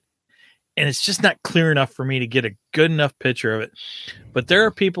see it, and it's just not clear enough for me to get a good enough picture of it. But there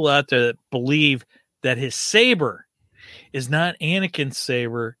are people out there that believe that his saber is not Anakin's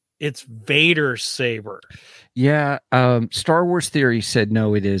saber, it's Vader's saber. Yeah, Star Wars Theory said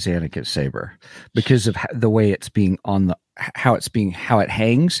no, it is Anakin's saber because of the way it's being how it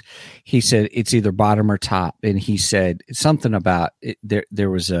hangs. He said it's either bottom or top, and he said something about it,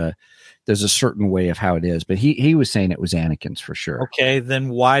 there's a certain way of how it is, but he was saying it was Anakin's for sure. Okay, then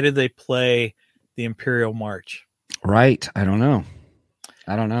why did they play the Imperial March? Right, I don't know.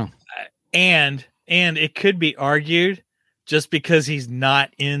 And it could be argued, just because he's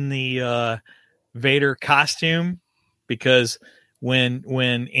not in the Vader costume, because when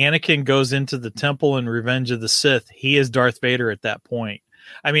Anakin goes into the temple in Revenge of the Sith, he is Darth Vader at that point.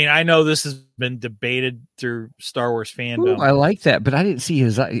 I mean, I know this has been debated through Star Wars fandom. Ooh, I like that, but I didn't see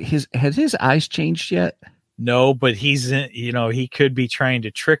has his eyes changed yet? No, but he's in, he could be trying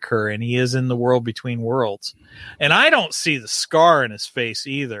to trick her, and he is in the world between worlds. And I don't see the scar in his face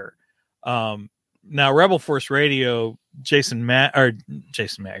either. Now, Rebel Force Radio, Jason Mack.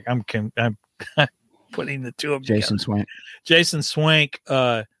 I'm putting the two of them together. Jason Swank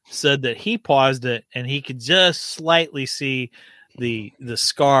said that he paused it and he could just slightly see the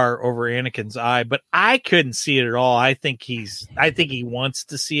scar over Anakin's eye, but I couldn't see it at all. I think he wants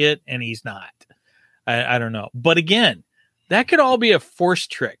to see it and he's not. I don't know. But again, that could all be a Force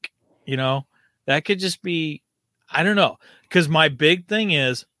trick. That could just be, I don't know. Because my big thing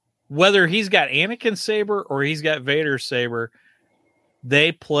is, whether he's got Anakin's saber or he's got Vader's saber,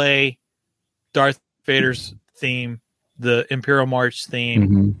 they play Darth Vader's theme, the Imperial March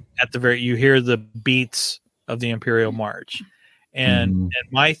theme. At the you hear the beats of the Imperial March. And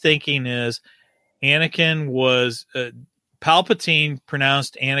my thinking is Anakin was Palpatine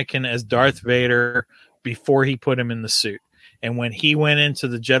pronounced Anakin as Darth Vader before he put him in the suit. And when he went into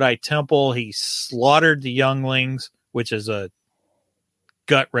the Jedi Temple, he slaughtered the younglings, which is a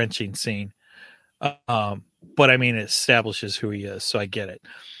gut-wrenching scene. But I mean, it establishes who he is, so I get it.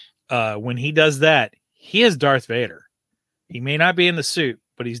 When he does that, he is Darth Vader. He may not be in the suit,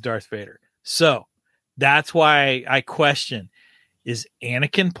 but he's Darth Vader. So that's why I question, is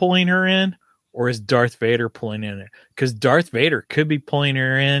Anakin pulling her in or is Darth Vader pulling in? Because Darth Vader could be pulling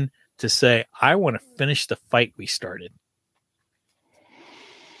her in to say, I want to finish the fight we started.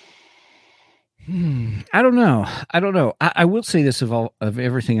 I don't know. I will say this of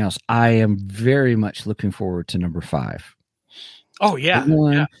everything else. I am very much looking forward to number 5. Oh, yeah.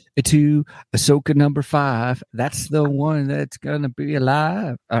 1, 2, Ahsoka number 5. That's the one that's going to be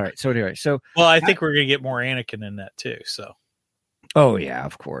alive. All right. So anyway, well, I think we're going to get more Anakin in that too. So. Oh yeah,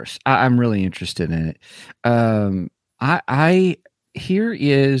 of course. I'm really interested in it. I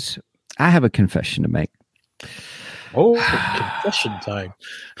have a confession to make. Oh, confession time.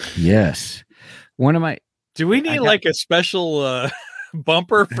 Yes. One of my. Do we need like a special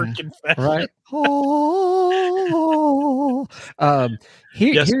bumper for confession? Right. Oh.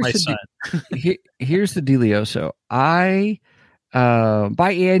 Here's my son. Here's the dealio. So bye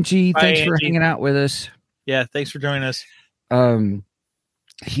Angie. Thanks for hanging out with us. Yeah, thanks for joining us.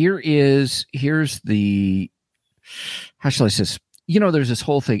 Here's the, how shall I say this? There's this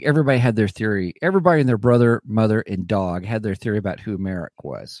whole thing. Everybody had their theory. Everybody and their brother, mother, and dog had their theory about who Merrick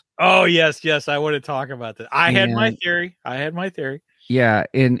was. Oh, yes. I want to talk about that. I had my theory. Yeah.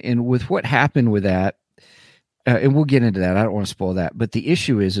 And with what happened with that, and we'll get into that. I don't want to spoil that. But the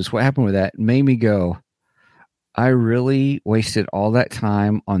issue is what happened with that made me go, I really wasted all that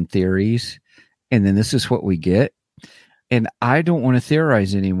time on theories. And then this is what we get. And I don't want to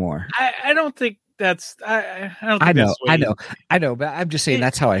theorize anymore. I don't think that's. I know, but I'm just saying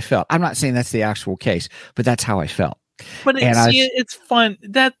that's how I felt. I'm not saying that's the actual case, but that's how I felt. But it's fun.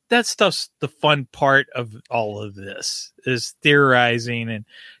 That stuff's the fun part of all of this is theorizing and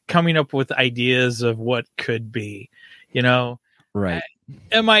coming up with ideas of what could be. Right?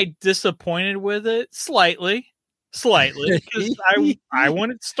 Am I disappointed with it? Slightly, because I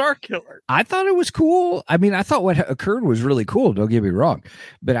wanted Starkiller. I thought it was cool. I mean, I thought what occurred was really cool. Don't get me wrong,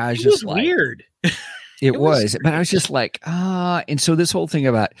 but I was just like, weird. It was, but I was just like, and so this whole thing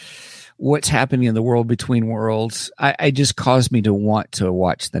about what's happening in the world between worlds, I just caused me to want to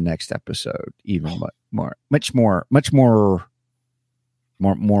watch the next episode even much more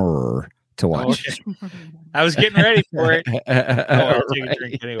to watch. Okay. I was getting ready for it. I'll take a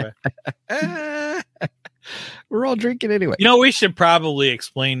drink anyway. We're all drinking anyway. We should probably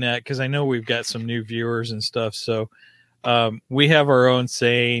explain that because I know we've got some new viewers and stuff. So we have our own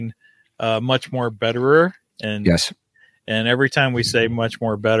saying, much more betterer. And yes. And every time we say much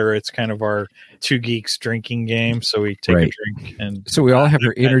more better, it's kind of our two geeks drinking game. So we take a drink. And so we all have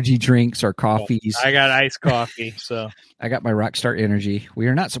our energy drinks, our coffees. I got iced coffee. So I got my Rockstar Energy. We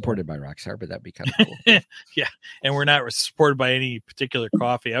are not supported by Rockstar, but that'd be kind of cool. Yeah. And we're not supported by any particular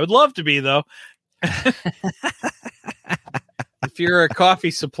coffee. I would love to be, though. If you're a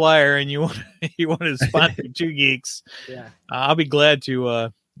coffee supplier and you want to sponsor Two Geeks, I'll be glad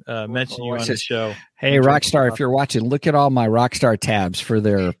to mention you on the show. Hey, Rockstar, if you're watching, look at all my Rockstar tabs for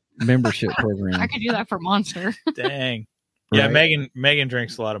their membership program. I could do that for Monster. Dang. Yeah, right? Megan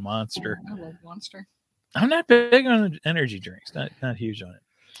drinks a lot of Monster. I love Monster. I'm not big on energy drinks. Not huge on it.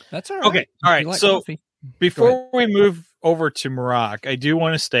 That's all right. Okay. All right. So coffee, before we move over to Morag, I do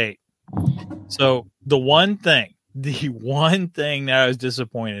want to state. So the one thing that I was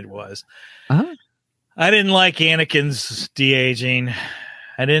disappointed was I didn't like Anakin's de-aging.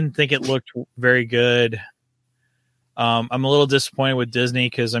 I didn't think it looked very good. I'm a little disappointed with Disney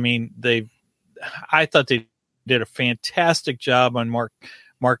because I thought they did a fantastic job on Mark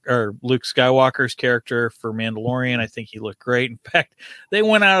or Luke Skywalker's character for Mandalorian. I think he looked great. In fact, they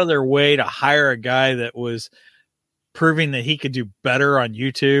went out of their way to hire a guy that was proving that he could do better on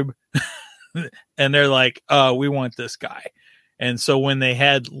YouTube. And they're like, we want this guy. And so when they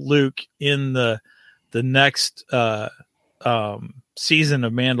had Luke in the next season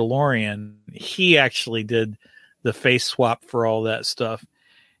of Mandalorian, he actually did the face swap for all that stuff.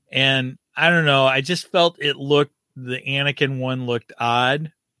 And I don't know, I just felt the Anakin one looked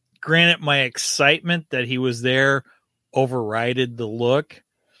odd. Granted, my excitement that he was there overrided the look.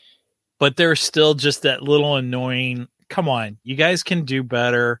 but there's still just that little annoying, come on, you guys can do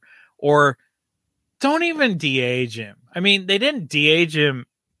better, or don't even de-age him. I mean, they didn't de-age him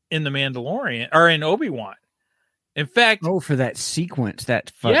in The Mandalorian or in Obi-Wan. In fact, for that sequence, the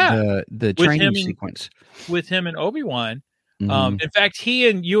With training him and- sequence with him and Obi-Wan, Mhm. in fact, he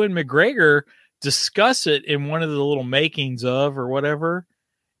and Ewan McGregor discuss it in one of the little makings of or whatever,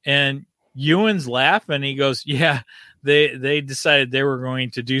 and Ewan's laughing. He goes, "Yeah, they decided they were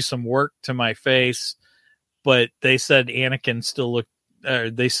going to do some work to my face, but they said Anakin still looked.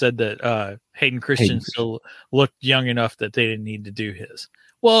 They said that Hayden Christensen still looked young enough that they didn't need to do his.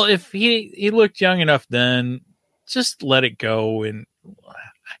 Well, if he looked young enough, then just let it go. And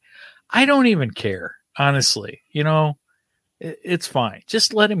I don't even care, honestly. You know, it's fine.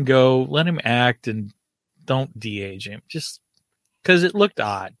 Just let him go. Let him act, and don't de-age him. Just because it looked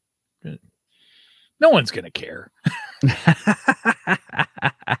odd. No one's gonna care.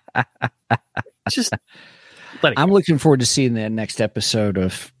 Just let it I'm go. looking forward to seeing the next episode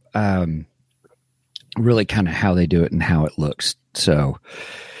of really kind of how they do it and how it looks. So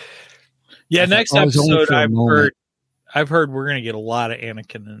Yeah, I thought next I was only episode for a moment. I've heard we're gonna get a lot of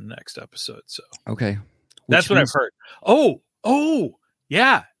Anakin in the next episode. So okay, that's Which what I've means- heard. Oh,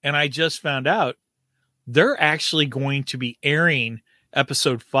 yeah. And I just found out they're actually going to be airing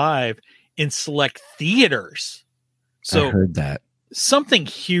episode 5 in select theaters. I So heard that. something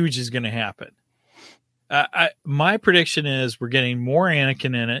huge is going to happen. My prediction is we're getting more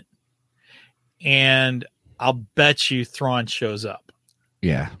Anakin in it, and I'll bet you Thrawn shows up.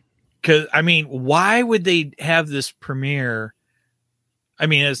 Yeah, Because I mean, why would they have this premiere? I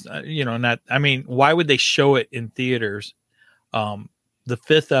mean, as you know, not. I mean, why would they show it in theaters? The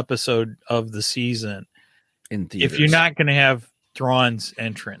 5th episode of the season, in theaters. if you're not going to have Thrawn's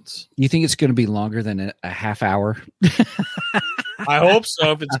entrance. You think it's going to be longer than a half hour? I hope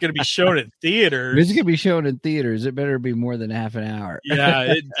so. If it's going to be shown in If theaters, it's going to be shown in theaters, it better be more than half an hour. yeah,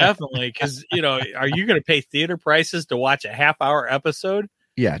 it definitely. Because you know, are you going to pay theater prices to watch a half-hour episode?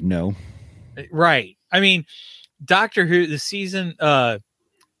 Yeah, no. Right. I mean, Doctor Who, the season,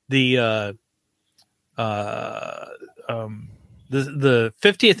 the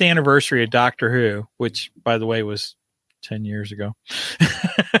 50th anniversary of Doctor Who, which by the way was 10 years ago,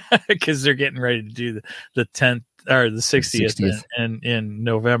 because they're getting ready to do the 10th or the 60th. In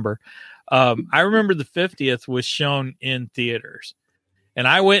November. I remember the 50th was shown in theaters, and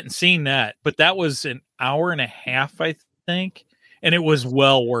I went and seen that, but that was an hour and a half, I think, and it was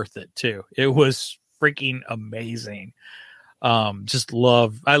well worth it too. It was freaking amazing. I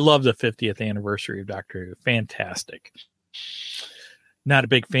love the 50th anniversary of Doctor Who. Fantastic. Not a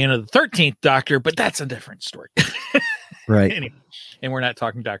big fan of the 13th Doctor, but that's a different story. Right. Anyway, and we're not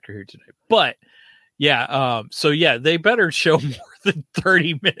talking Doctor Who today, but yeah. So yeah, they better show more than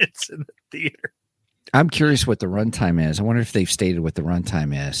 30 minutes in the theater. I'm curious what the runtime is. I wonder if they've stated what the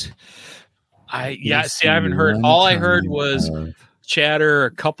runtime is. I haven't heard. All I heard was chatter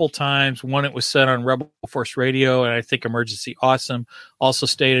a couple times. One, it was said on Rebel Force Radio, and I think Emergency Awesome also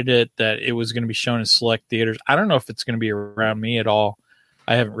stated it that it was going to be shown in select theaters. I don't know if it's going to be around me at all.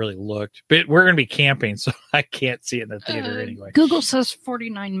 I haven't really looked, but we're going to be camping, so I can't see it in the theater anyway. Google says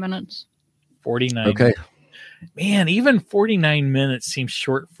 49 minutes. 49. Okay. Man, even 49 minutes seems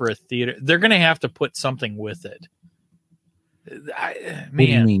short for a theater. They're going to have to put something with it. What do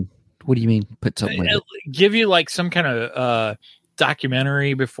you mean? What do you mean? Put something with it? Give you like some kind of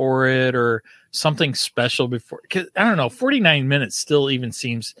documentary before it or something special before. Cause I don't know. 49 minutes still even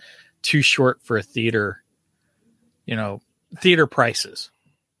seems too short for a theater, theater prices.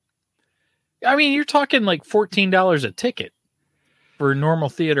 I mean, you're talking like $14 a ticket for normal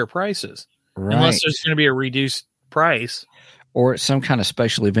theater prices. Right. Unless there's going to be a reduced price. Or some kind of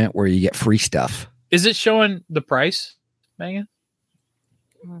special event where you get free stuff. Is it showing the price, Megan?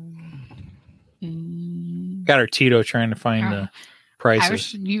 Got our Tito trying to find the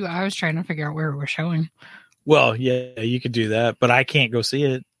prices. I was trying to figure out where it was showing. Well, yeah, you could do that, but I can't go see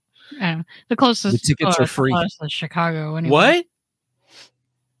it. The closest The tickets are free. Closest Chicago. Anyway. What?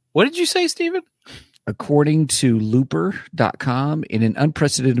 What did you say, Steven? According to Looper.com, in an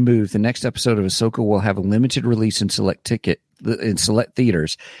unprecedented move, the next episode of Ahsoka will have a limited release in select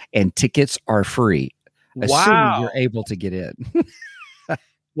theaters, and tickets are free. Assuming you're able to get in.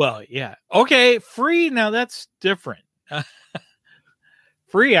 Well, yeah. Okay, free. Now that's different.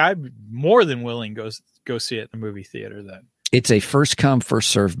 Free, I'm more than willing to go see it in the movie theater then. It's a first come,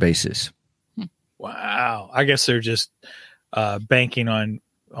 first served basis. Wow. I guess they're just banking on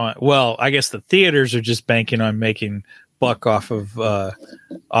well, I guess the theaters are just banking on making buck off of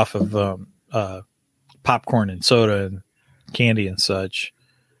popcorn and soda and candy and such.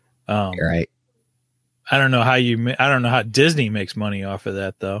 Right. I don't know how Disney makes money off of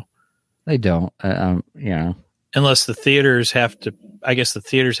that though. They don't. Unless the theaters have to. I guess the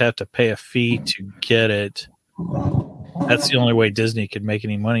theaters have to pay a fee to get it. That's the only way Disney could make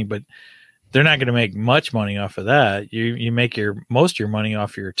any money, but they're not going to make much money off of that. You make most of your money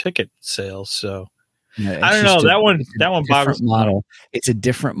off your ticket sales. So I don't know. That one boggles model. It's a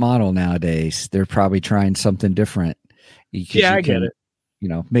different model nowadays. They're probably trying something different. I get it.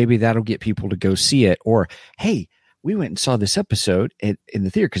 Maybe that'll get people to go see it. Or, hey, we went and saw this episode in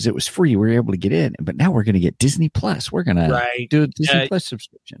the theater because it was free. We were able to get in, but now we're going to get Disney Plus. We're going to do a Disney Plus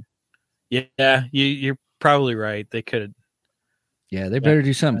subscription. Yeah, you're probably right. They could. Yeah, they better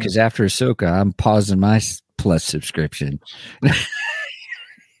do something because after Ahsoka, I'm pausing my Plus subscription.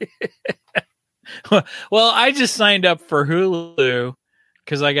 Well, I just signed up for Hulu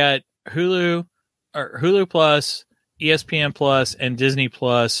because I got Hulu Plus, ESPN Plus, and Disney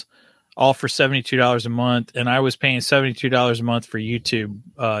Plus, all for $72 a month, and I was paying $72 a month for YouTube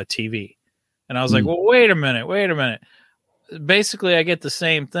TV, and I was like, "Well, wait a minute." Basically, I get the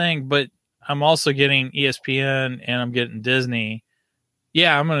same thing, but I'm also getting ESPN and I'm getting Disney.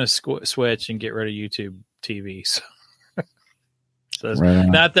 Yeah, I'm going to switch and get rid of YouTube TV. So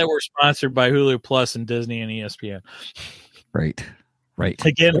not that we're sponsored by Hulu Plus and Disney and ESPN. Right.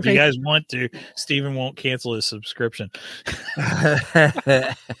 Again, if you guys want to, Steven won't cancel his subscription.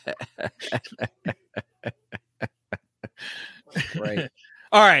 Right.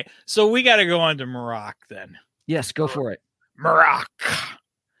 All right. So we got to go on to Morocco then. Yes, go for it. Morocco.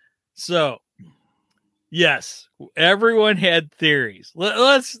 So, yes, everyone had theories.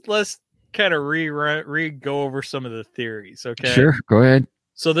 Let's kind of go over some of the theories, okay? Sure, go ahead.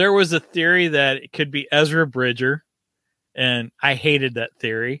 So there was a theory that it could be Ezra Bridger, and I hated that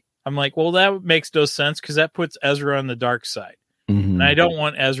theory. I'm like, well, that makes no sense because that puts Ezra on the dark side, and I don't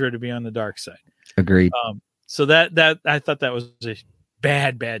want Ezra to be on the dark side. Agreed. So that I thought that was a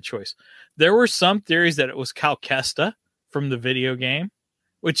bad choice. There were some theories that it was Cal Kestis from the video game,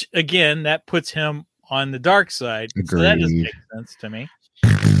 which again, that puts him on the dark side. Agreed. So that doesn't make sense to me.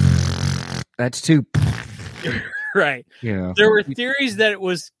 That's too right. Yeah. There were theories that it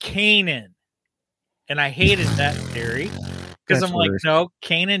was Kanan, and I hated that theory because I'm like, no,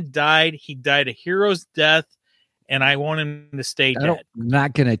 Kanan died. He died a hero's death, and I want him to stay dead. I'm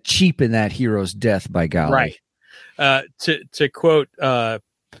not going to cheapen that hero's death, by golly. Right. To quote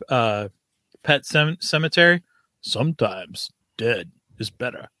Pet Cemetery, sometimes dead is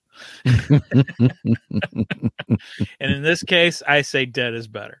better. And in this case, I say dead is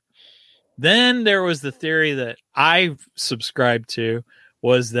better. Then there was the theory that I subscribed to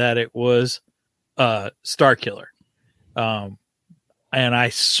was that it was Starkiller. And I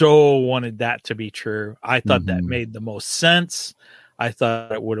so wanted that to be true. I thought that made the most sense. I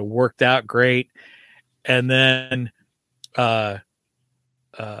thought it would have worked out great. And then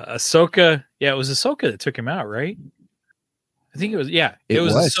Ahsoka, it was Ahsoka that took him out, right? I think it was, it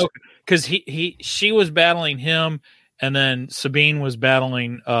was Ahsoka because she was battling him, and then Sabine was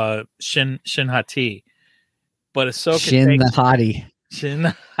battling Shin Hati. But Ahsoka Shin the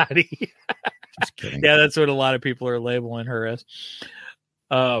Hati. Just kidding. Yeah, that's what a lot of people are labeling her as.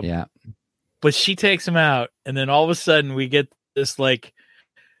 Yeah. But she takes him out, and then all of a sudden we get this like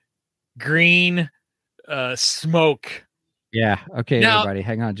green smoke. Yeah. Okay, now, everybody,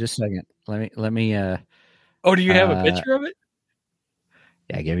 hang on just a second. Let me oh, do you have a picture of it?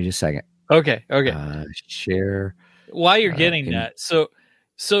 Yeah, give me just a second. Okay. Share. While you're getting that, so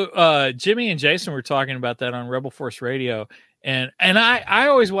Jimmy and Jason were talking about that on Rebel Force Radio, and I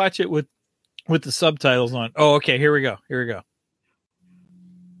always watch it with the subtitles on. Oh, okay, here we go.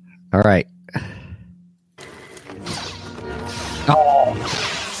 All right. All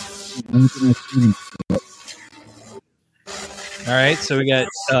right, so we got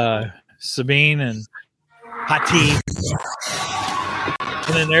Sabine and Hati.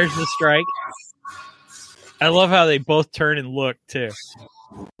 And then there's the strike. I love how they both turn and look, too.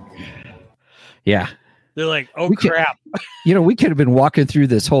 Yeah. They're like, oh, crap. We could have been walking through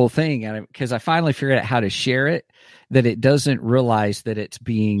this whole thing because I finally figured out how to share it, that it doesn't realize that it's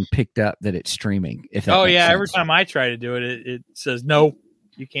being picked up, that it's streaming. Every time I try to do it, it says, no,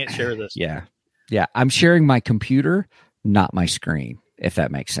 you can't share this. Yeah. I'm sharing my computer, not my screen, if that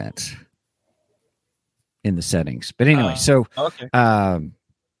makes sense in the settings. But anyway, okay.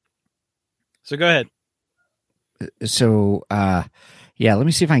 So go ahead. So, let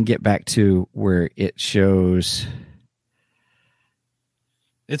me see if I can get back to where it shows.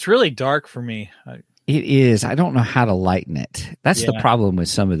 It's really dark for me. It is. I don't know how to lighten it. That's the problem with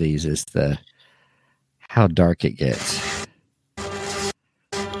some of these is how dark it gets.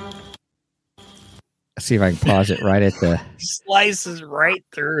 see if I can pause it right at the Slices right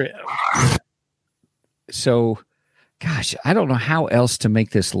through him. So, gosh, I don't know how else to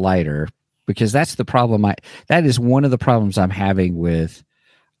make this lighter because that's the problem. That is one of the problems I'm having with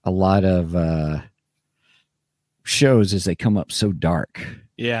a lot of shows is they come up so dark.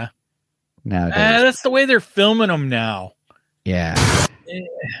 Yeah. Nowadays. That's the way they're filming them now. Yeah.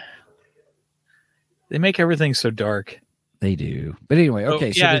 They make everything so dark. They do. But anyway,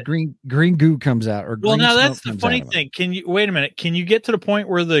 okay, so yeah. the green goo comes out. Or well, green now smoke that's the comes funny out of it. thing. Can you wait a minute? Can you get to the point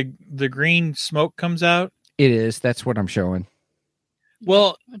where the green smoke comes out? It is. That's what I'm showing.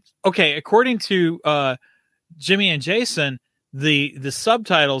 Well, okay. According to Jimmy and Jason, the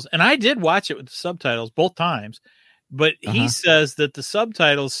subtitles, and I did watch it with the subtitles both times, but he says that the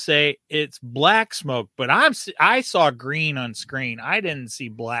subtitles say it's black smoke, but I saw green on screen. I didn't see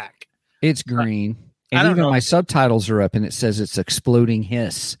black. It's green. And even my subtitles are up and it says it's exploding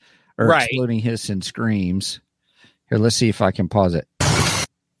hiss or exploding hiss and screams. Here, let's see if I can pause it.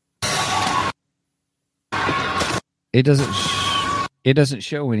 It doesn't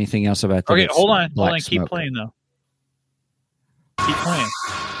show anything else about that. Okay, hold on. Keep playing though. Keep playing.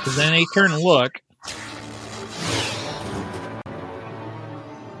 Because then they turn and look.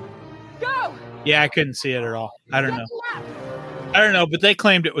 Go! Yeah, I couldn't see it at all. I don't know, but they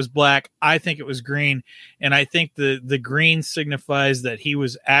claimed it was black. I think it was green, and I think the green signifies that he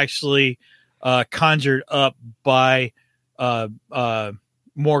was actually conjured up by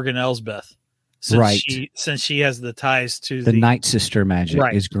Morgan Elsbeth, since she has the ties to the Night Sister magic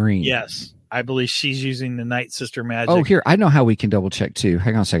is green. Yes, I believe she's using the Night Sister magic. Oh, here, I know how we can double check too.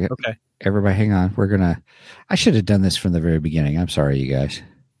 Hang on a second. Okay, everybody, hang on. I should have done this from the very beginning. I'm sorry, you guys.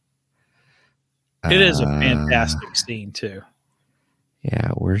 It is a fantastic scene too. Yeah,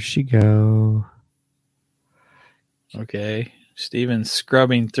 where'd she go? Okay, Steven's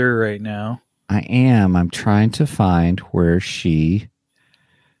scrubbing through right now. I am. I'm trying to find where she...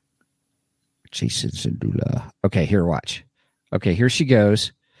 Jason Zendula. Okay, here, watch. Okay, here she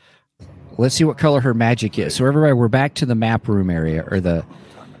goes. Let's see what color her magic is. So everybody, we're back to the map room area, or the...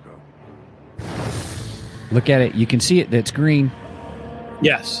 Look at it. You can see it. It's green.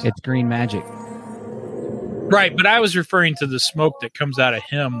 Yes. It's green magic. Right, but I was referring to the smoke that comes out of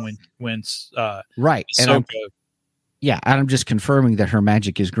him when right. And I'm just confirming that her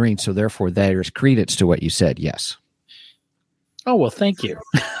magic is green, so therefore there's credence to what you said. Yes. Oh well, thank you.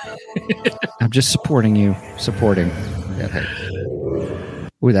 I'm just supporting you.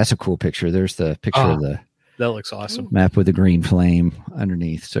 Ooh, that's a cool picture. There's the picture of the that looks awesome map with the green flame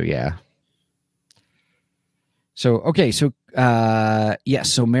underneath. So yeah. So okay, so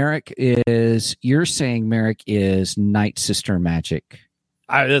so Merrick is, you're saying Merrick is Night Sister magic.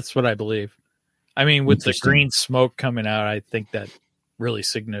 That's what I believe. I mean, with the green smoke coming out, I think that really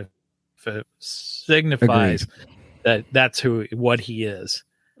signifies that that's what he is.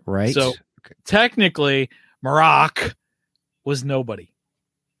 Right. So technically, Marok was nobody.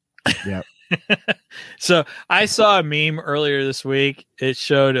 Yeah. So I saw a meme earlier this week. It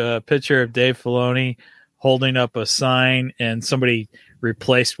showed a picture of Dave Filoni holding up a sign, and somebody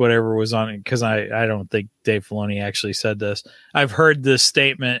replaced whatever was on it, because I don't think Dave Filoni actually said this. I've heard this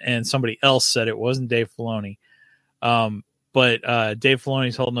statement, and somebody else said it wasn't Dave Filoni. But Dave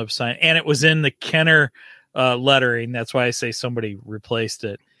Filoni's holding up a sign, and it was in the Kenner lettering. That's why I say somebody replaced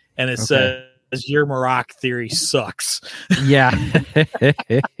it. And it says, "Your Marok theory sucks." Yeah.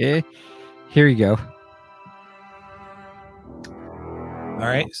 Here you go. All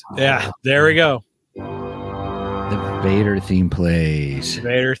right. Yeah, there we go. The Vader theme plays.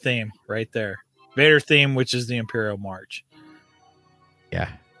 Vader theme right there. Vader theme, which is the Imperial March. Yeah.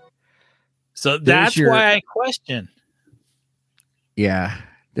 So that's why I question. Yeah.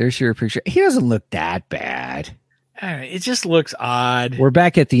 There's your picture. He doesn't look that bad. It just looks odd. We're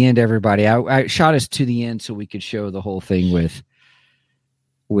back at the end, everybody. I shot us to the end so we could show the whole thing with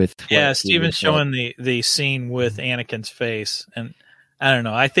Steven's showing the scene with Anakin's face, and I don't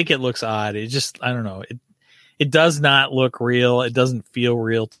know. I think it looks odd. It just, I don't know. It does not look real. It doesn't feel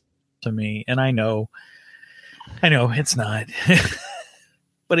real to me. And I know it's not,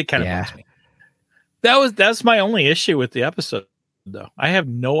 but it kind of bugs me. That's my only issue with the episode, though. I have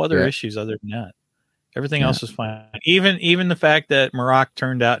no other issues other than that. Everything else was fine. Even the fact that Marok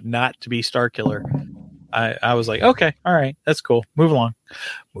turned out not to be Starkiller, I was like, okay, all right, that's cool. Move along.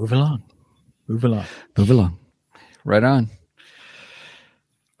 Right on.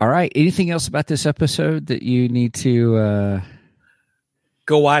 All right. Anything else about this episode that you need to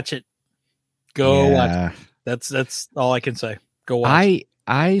go watch it? Watch it. That's all I can say. Go watch it.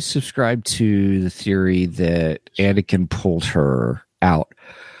 I subscribe to the theory that Anakin pulled her out.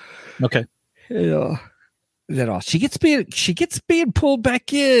 Okay. Yeah. that all. She gets being pulled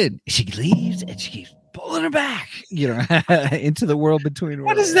back in. She leaves and she keeps pulling her back, into the world between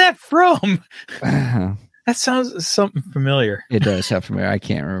worlds. What is that from? That sounds something familiar. It does sound familiar. I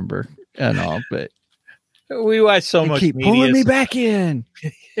can't remember at all, but we watch so much. Keep media, pulling me back in.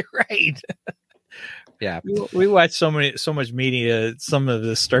 Right. Yeah, we watch so much media. Some of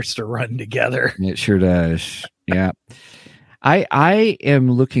this starts to run together. It sure does. Yeah, I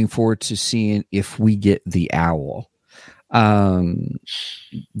am looking forward to seeing if we get the owl, the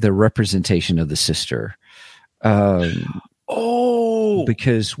representation of the sister. Because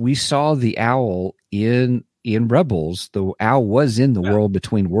we saw the owl in Rebels. The owl was in the world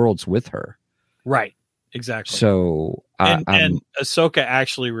between worlds with her. Right. Exactly. So, and Ahsoka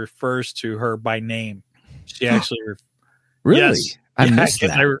actually refers to her by name. She actually, really, yes. I missed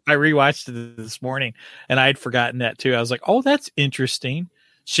that. I rewatched it this morning, and I had forgotten that too. I was like, "Oh, that's interesting."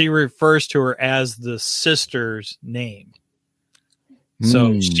 She refers to her as the sister's name,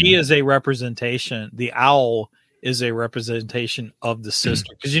 so she is a representation. The owl is a representation of the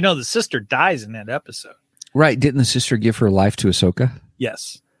sister, because the sister dies in that episode. Right? Didn't the sister give her life to Ahsoka?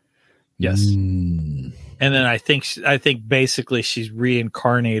 Yes. And then I think basically she's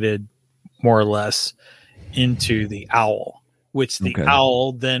reincarnated more or less into the owl, which the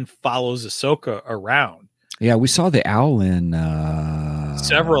owl then follows Ahsoka around. Yeah, we saw the owl in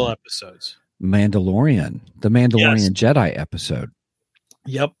several episodes. The Mandalorian Jedi episode.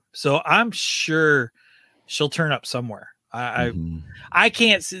 Yep. So I'm sure she'll turn up somewhere. I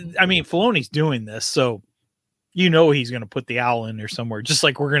can't see. I mean, Filoni's doing this, so he's going to put the owl in there somewhere, just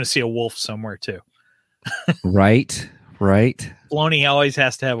like we're going to see a wolf somewhere too. Right. Filoni always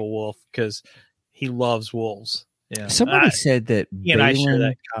has to have a wolf because he loves wolves. Yeah. Somebody said that Balin, I share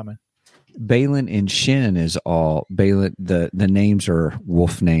that in common. Balin and Shin is all Balin. The names are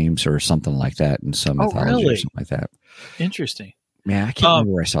wolf names or something like that in some mythology or something like that. Interesting. Yeah, I can't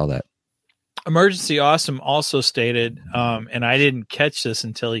remember where I saw that. Emergency Awesome also stated, and I didn't catch this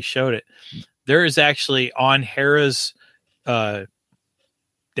until he showed it. There is actually on Hera's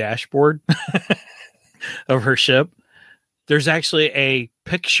dashboard of her ship, there's actually a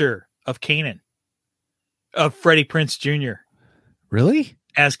picture of Kanan, of Freddie Prinze Jr. Really?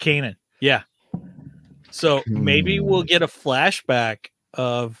 As Kanan. Yeah. So maybe we'll get a flashback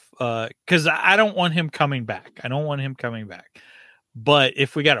of, because I don't want him coming back. But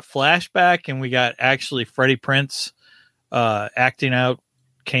if we got a flashback and we got actually Freddie Prinze acting out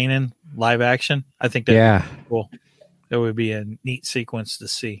Kanan live action, I think that'd be cool. That would be a neat sequence to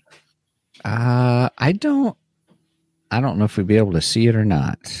see. I don't know if we'd be able to see it or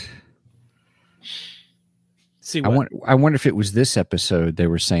not. See, I wonder if it was this episode they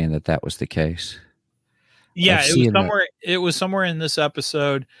were saying that was the case. Yeah, it was somewhere in this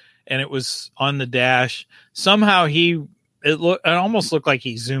episode, and it was on the dash. Somehow it almost looked like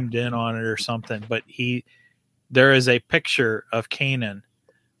he zoomed in on it or something, but there is a picture of Kanan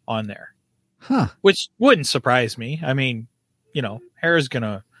on there. Huh. Which wouldn't surprise me. I mean, Hera's going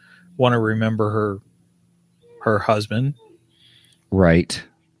to want to remember her husband. Right.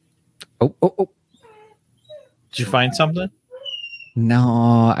 Oh. Did you find something?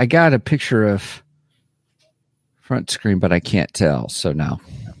 No, I got a picture of front screen, but I can't tell. So no.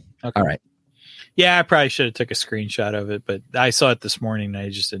 Okay. All right. Yeah, I probably should have took a screenshot of it, but I saw it this morning and I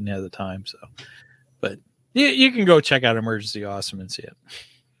just didn't have the time. So, but you can go check out Emergency Awesome and see it.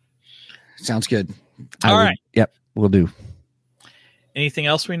 Sounds good. All right. Yep, we'll do. Anything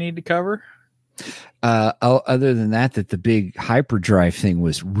else we need to cover? Other than that the big hyperdrive thing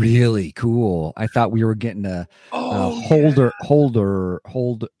was really cool. I thought we were getting a holdo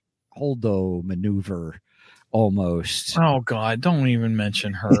maneuver almost. Oh God, don't even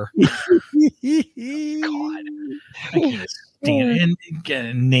mention her. God, I can't stand it. And get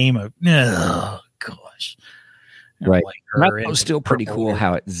a name of gosh. Right. Like that was still pretty cool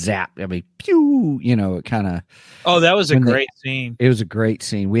how it zapped. I mean, pew, it kind of. Oh, that was a great scene. It was a great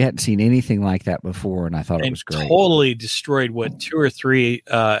scene. We hadn't seen anything like that before, and I thought it was great. Totally destroyed 2 or 3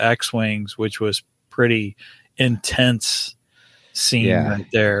 X-Wings, which was pretty intense scene right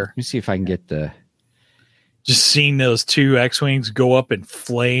there. Let me see if I can get the. Just seeing those 2 X-Wings go up in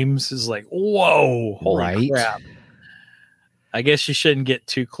flames is like, whoa, holy crap. I guess you shouldn't get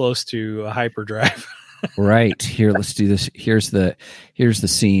too close to a hyperdrive. Right. Here, let's do this. Here's the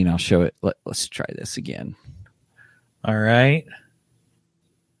scene. I'll show it. Let's try this again. All right.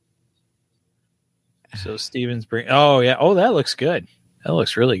 So Steven's oh yeah. Oh, that looks good. That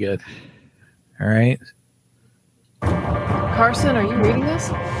looks really good. All right. Carson, are you reading this?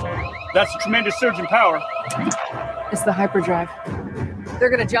 That's a tremendous surge in power. It's the hyperdrive. They're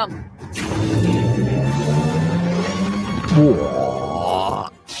gonna jump. I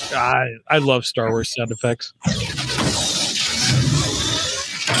love Star Wars sound effects.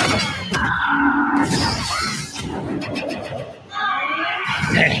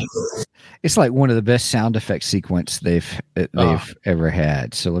 It's like one of the best sound effect sequence they've ever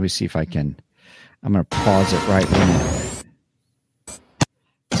had. So let me see if I can. I'm going to pause it right now.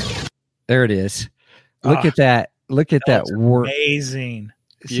 There it is. Look at that. Look at that work. Amazing.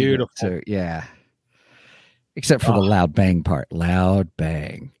 Beautiful. So, yeah. Except for the loud bang part. Loud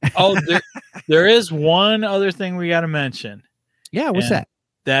bang. There is one other thing we got to mention. Yeah, what's that?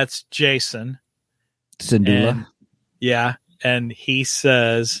 That's Jason. Syndulla. Yeah. And he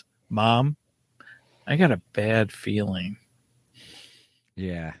says, Mom, I got a bad feeling.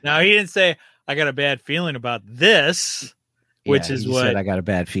 Yeah. Now, he didn't say, I got a bad feeling about this, which is what said, I got a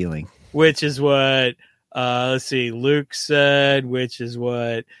bad feeling. Which is what, let's see, Luke said, which is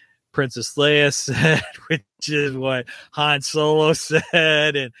what Princess Leia said, which is what Han Solo said.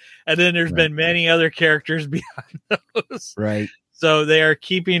 And then there's been many other characters beyond those. Right. So they are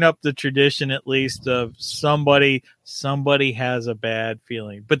keeping up the tradition, at least, of somebody has a bad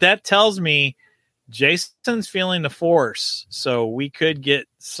feeling. But that tells me Jason's feeling the Force. So we could get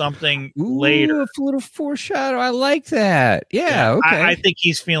something later. A little foreshadow. I like that. Yeah, okay. I think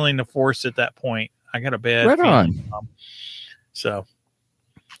he's feeling the Force at that point. I got a bad feeling. So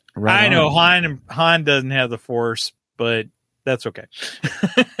I know Han doesn't have the Force, but that's okay.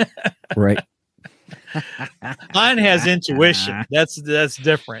 Right. Han has intuition. That's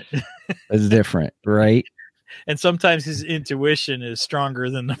different. That's different, right? And sometimes his intuition is stronger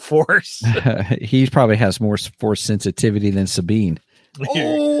than the Force. He probably has more Force sensitivity than Sabine.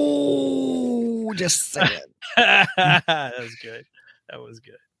 Oh, just saying. That was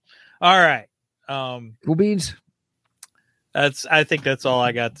good. All right. Cool beans. I think that's all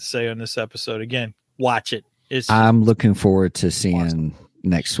I got to say on this episode. Again, watch it. I'm looking forward to seeing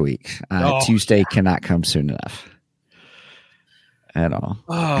next week. Tuesday cannot come soon enough. At all.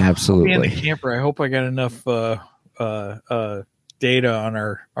 Absolutely. I'll be in the camper. I hope I got enough data on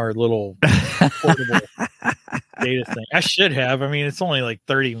our little portable data thing. I should have. I mean, it's only like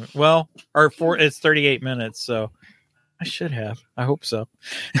 30. Well, it's 38 minutes, so I should have. I hope so.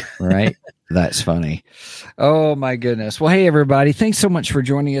 Right. That's funny. Oh, my goodness. Well, hey, everybody. Thanks so much for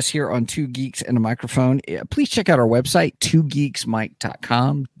joining us here on Two Geeks and a Microphone. Please check out our website,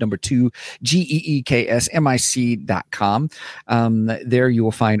 twogeeksmic.com, number 2, GEEKSMIC.com. There you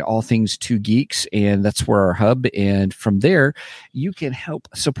will find all things Two Geeks, and that's where our hub. And from there, you can help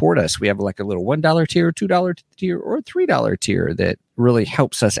support us. We have like a little $1 tier, $2 tier, or $3 tier that really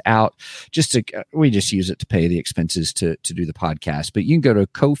helps us out. We just use it to pay the expenses to do the podcast. But you can go to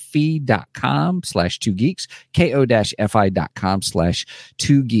ko-fi.com/2geeks,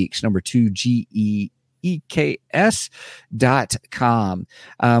 ko-fi.com/2geeks, number 2, GEEKS.com.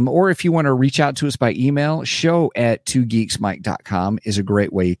 Or if you want to reach out to us by email, show@twogeeksmic.com is a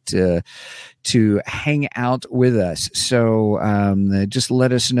great way to hang out with us. So just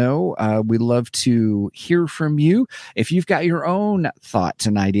let us know. We love to hear from you. If you've got your own thoughts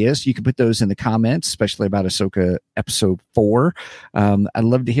and ideas, you can put those in the comments, especially about Ahsoka episode 4. I'd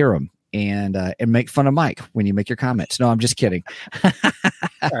love to hear them. And make fun of Mike when you make your comments. No, I'm just kidding. All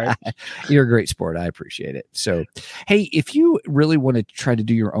right. You're a great sport. I appreciate it. So, hey, if you really want to try to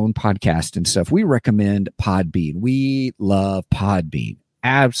do your own podcast and stuff, we recommend Podbean. We love Podbean.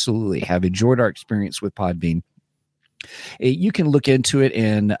 Absolutely. Have enjoyed our experience with Podbean. You can look into it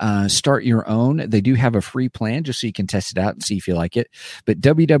and start your own. They do have a free plan just so you can test it out and see if you like it. But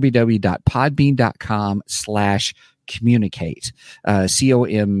www.podbean.com/communicate, COMUNICATE,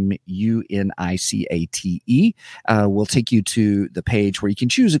 will take you to the page where you can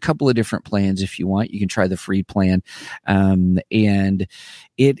choose a couple of different plans if you want. You can try the free plan, and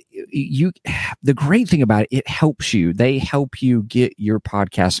the great thing about it helps you. They help you get your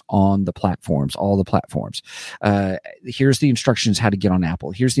podcast on the platforms, all the platforms. Here's the instructions how to get on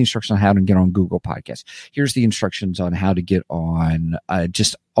Apple. Here's the instructions on how to get on Google Podcasts. Here's the instructions on how to get on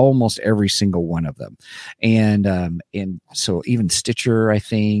just almost every single one of them. And so even Stitcher, I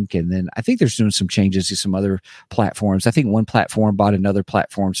think, and then I think there's doing some changes to some other platforms. I think one platform bought another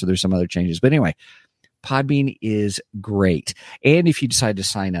platform, so there's some other changes. But anyway, Podbean is great. And if you decide to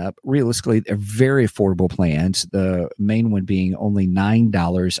sign up, realistically, they're very affordable plans. The main one being only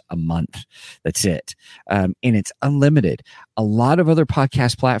 $9 a month. That's it. And it's unlimited. A lot of other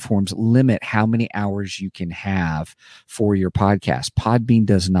podcast platforms limit how many hours you can have for your podcast. Podbean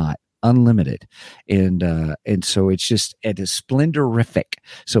does not. Unlimited. And so it is splendorific.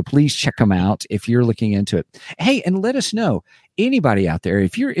 So please check them out if you're looking into it. Hey, and let us know anybody out there,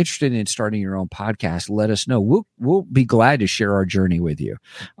 if you're interested in starting your own podcast, let us know. We'll be glad to share our journey with you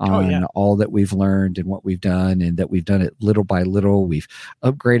on all that we've learned and what we've done, and that we've done it little by little. We've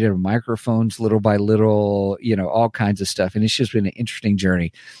upgraded our microphones little by little, all kinds of stuff. And it's just been an interesting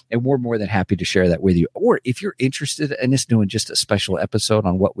journey, and we're more than happy to share that with you. Or if you're interested in us doing just a special episode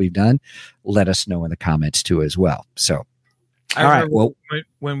on what we've done, let us know in the comments too as well. So, all right. Well,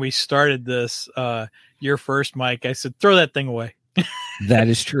 when we started this, your first mic, I said, throw that thing away. That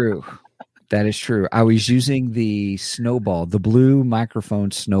is true. That is true. I was using the Snowball, the blue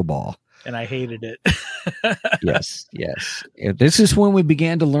microphone Snowball. And I hated it. Yes. This is when we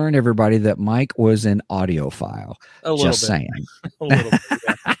began to learn, everybody, that Mike was an audiophile. A little Just bit. saying. A little bit.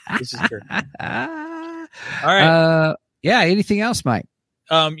 Yeah. This is true. All right. Anything else, Mike?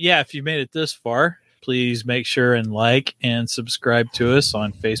 If you made it this far, please make sure and like and subscribe to us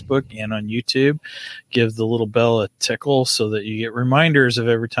on Facebook and on YouTube. Give the little bell a tickle so that you get reminders of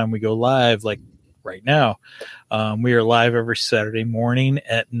every time we go live, like right now. We are live every Saturday morning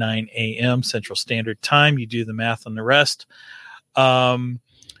at 9 a.m. Central Standard Time. You do the math on the rest. And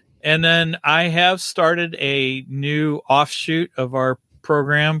then I have started a new offshoot of our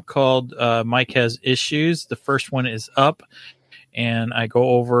program called Mike Has Issues. The first one is up, and I go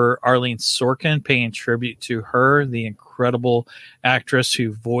over Arlene Sorkin, paying tribute to her, the incredible actress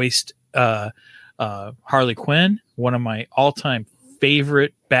who voiced Harley Quinn, one of my all-time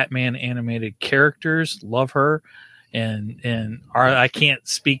favorite Batman animated characters. Love her, and I can't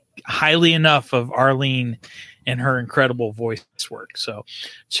speak highly enough of Arlene and her incredible voice work. So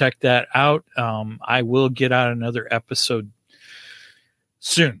check that out. I will get out another episode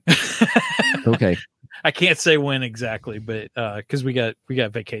soon. Okay. I can't say when exactly, but because we got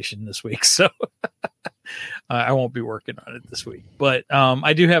vacation this week, so I won't be working on it this week. But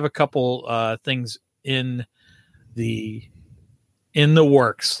I do have a couple things in the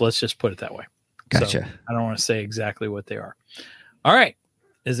works. Let's just put it that way. Gotcha. So I don't want to say exactly what they are. All right,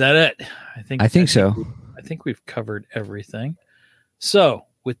 is that it? I think so. I think we've covered everything. So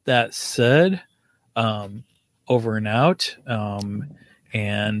with that said, over and out.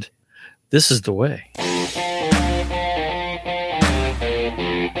 And this is the way.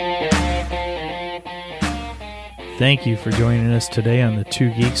 Thank you for joining us today on the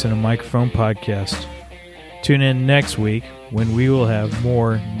Two Geeks and a Microphone podcast. Tune in next week when we will have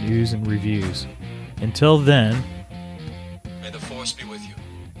more news and reviews. Until then,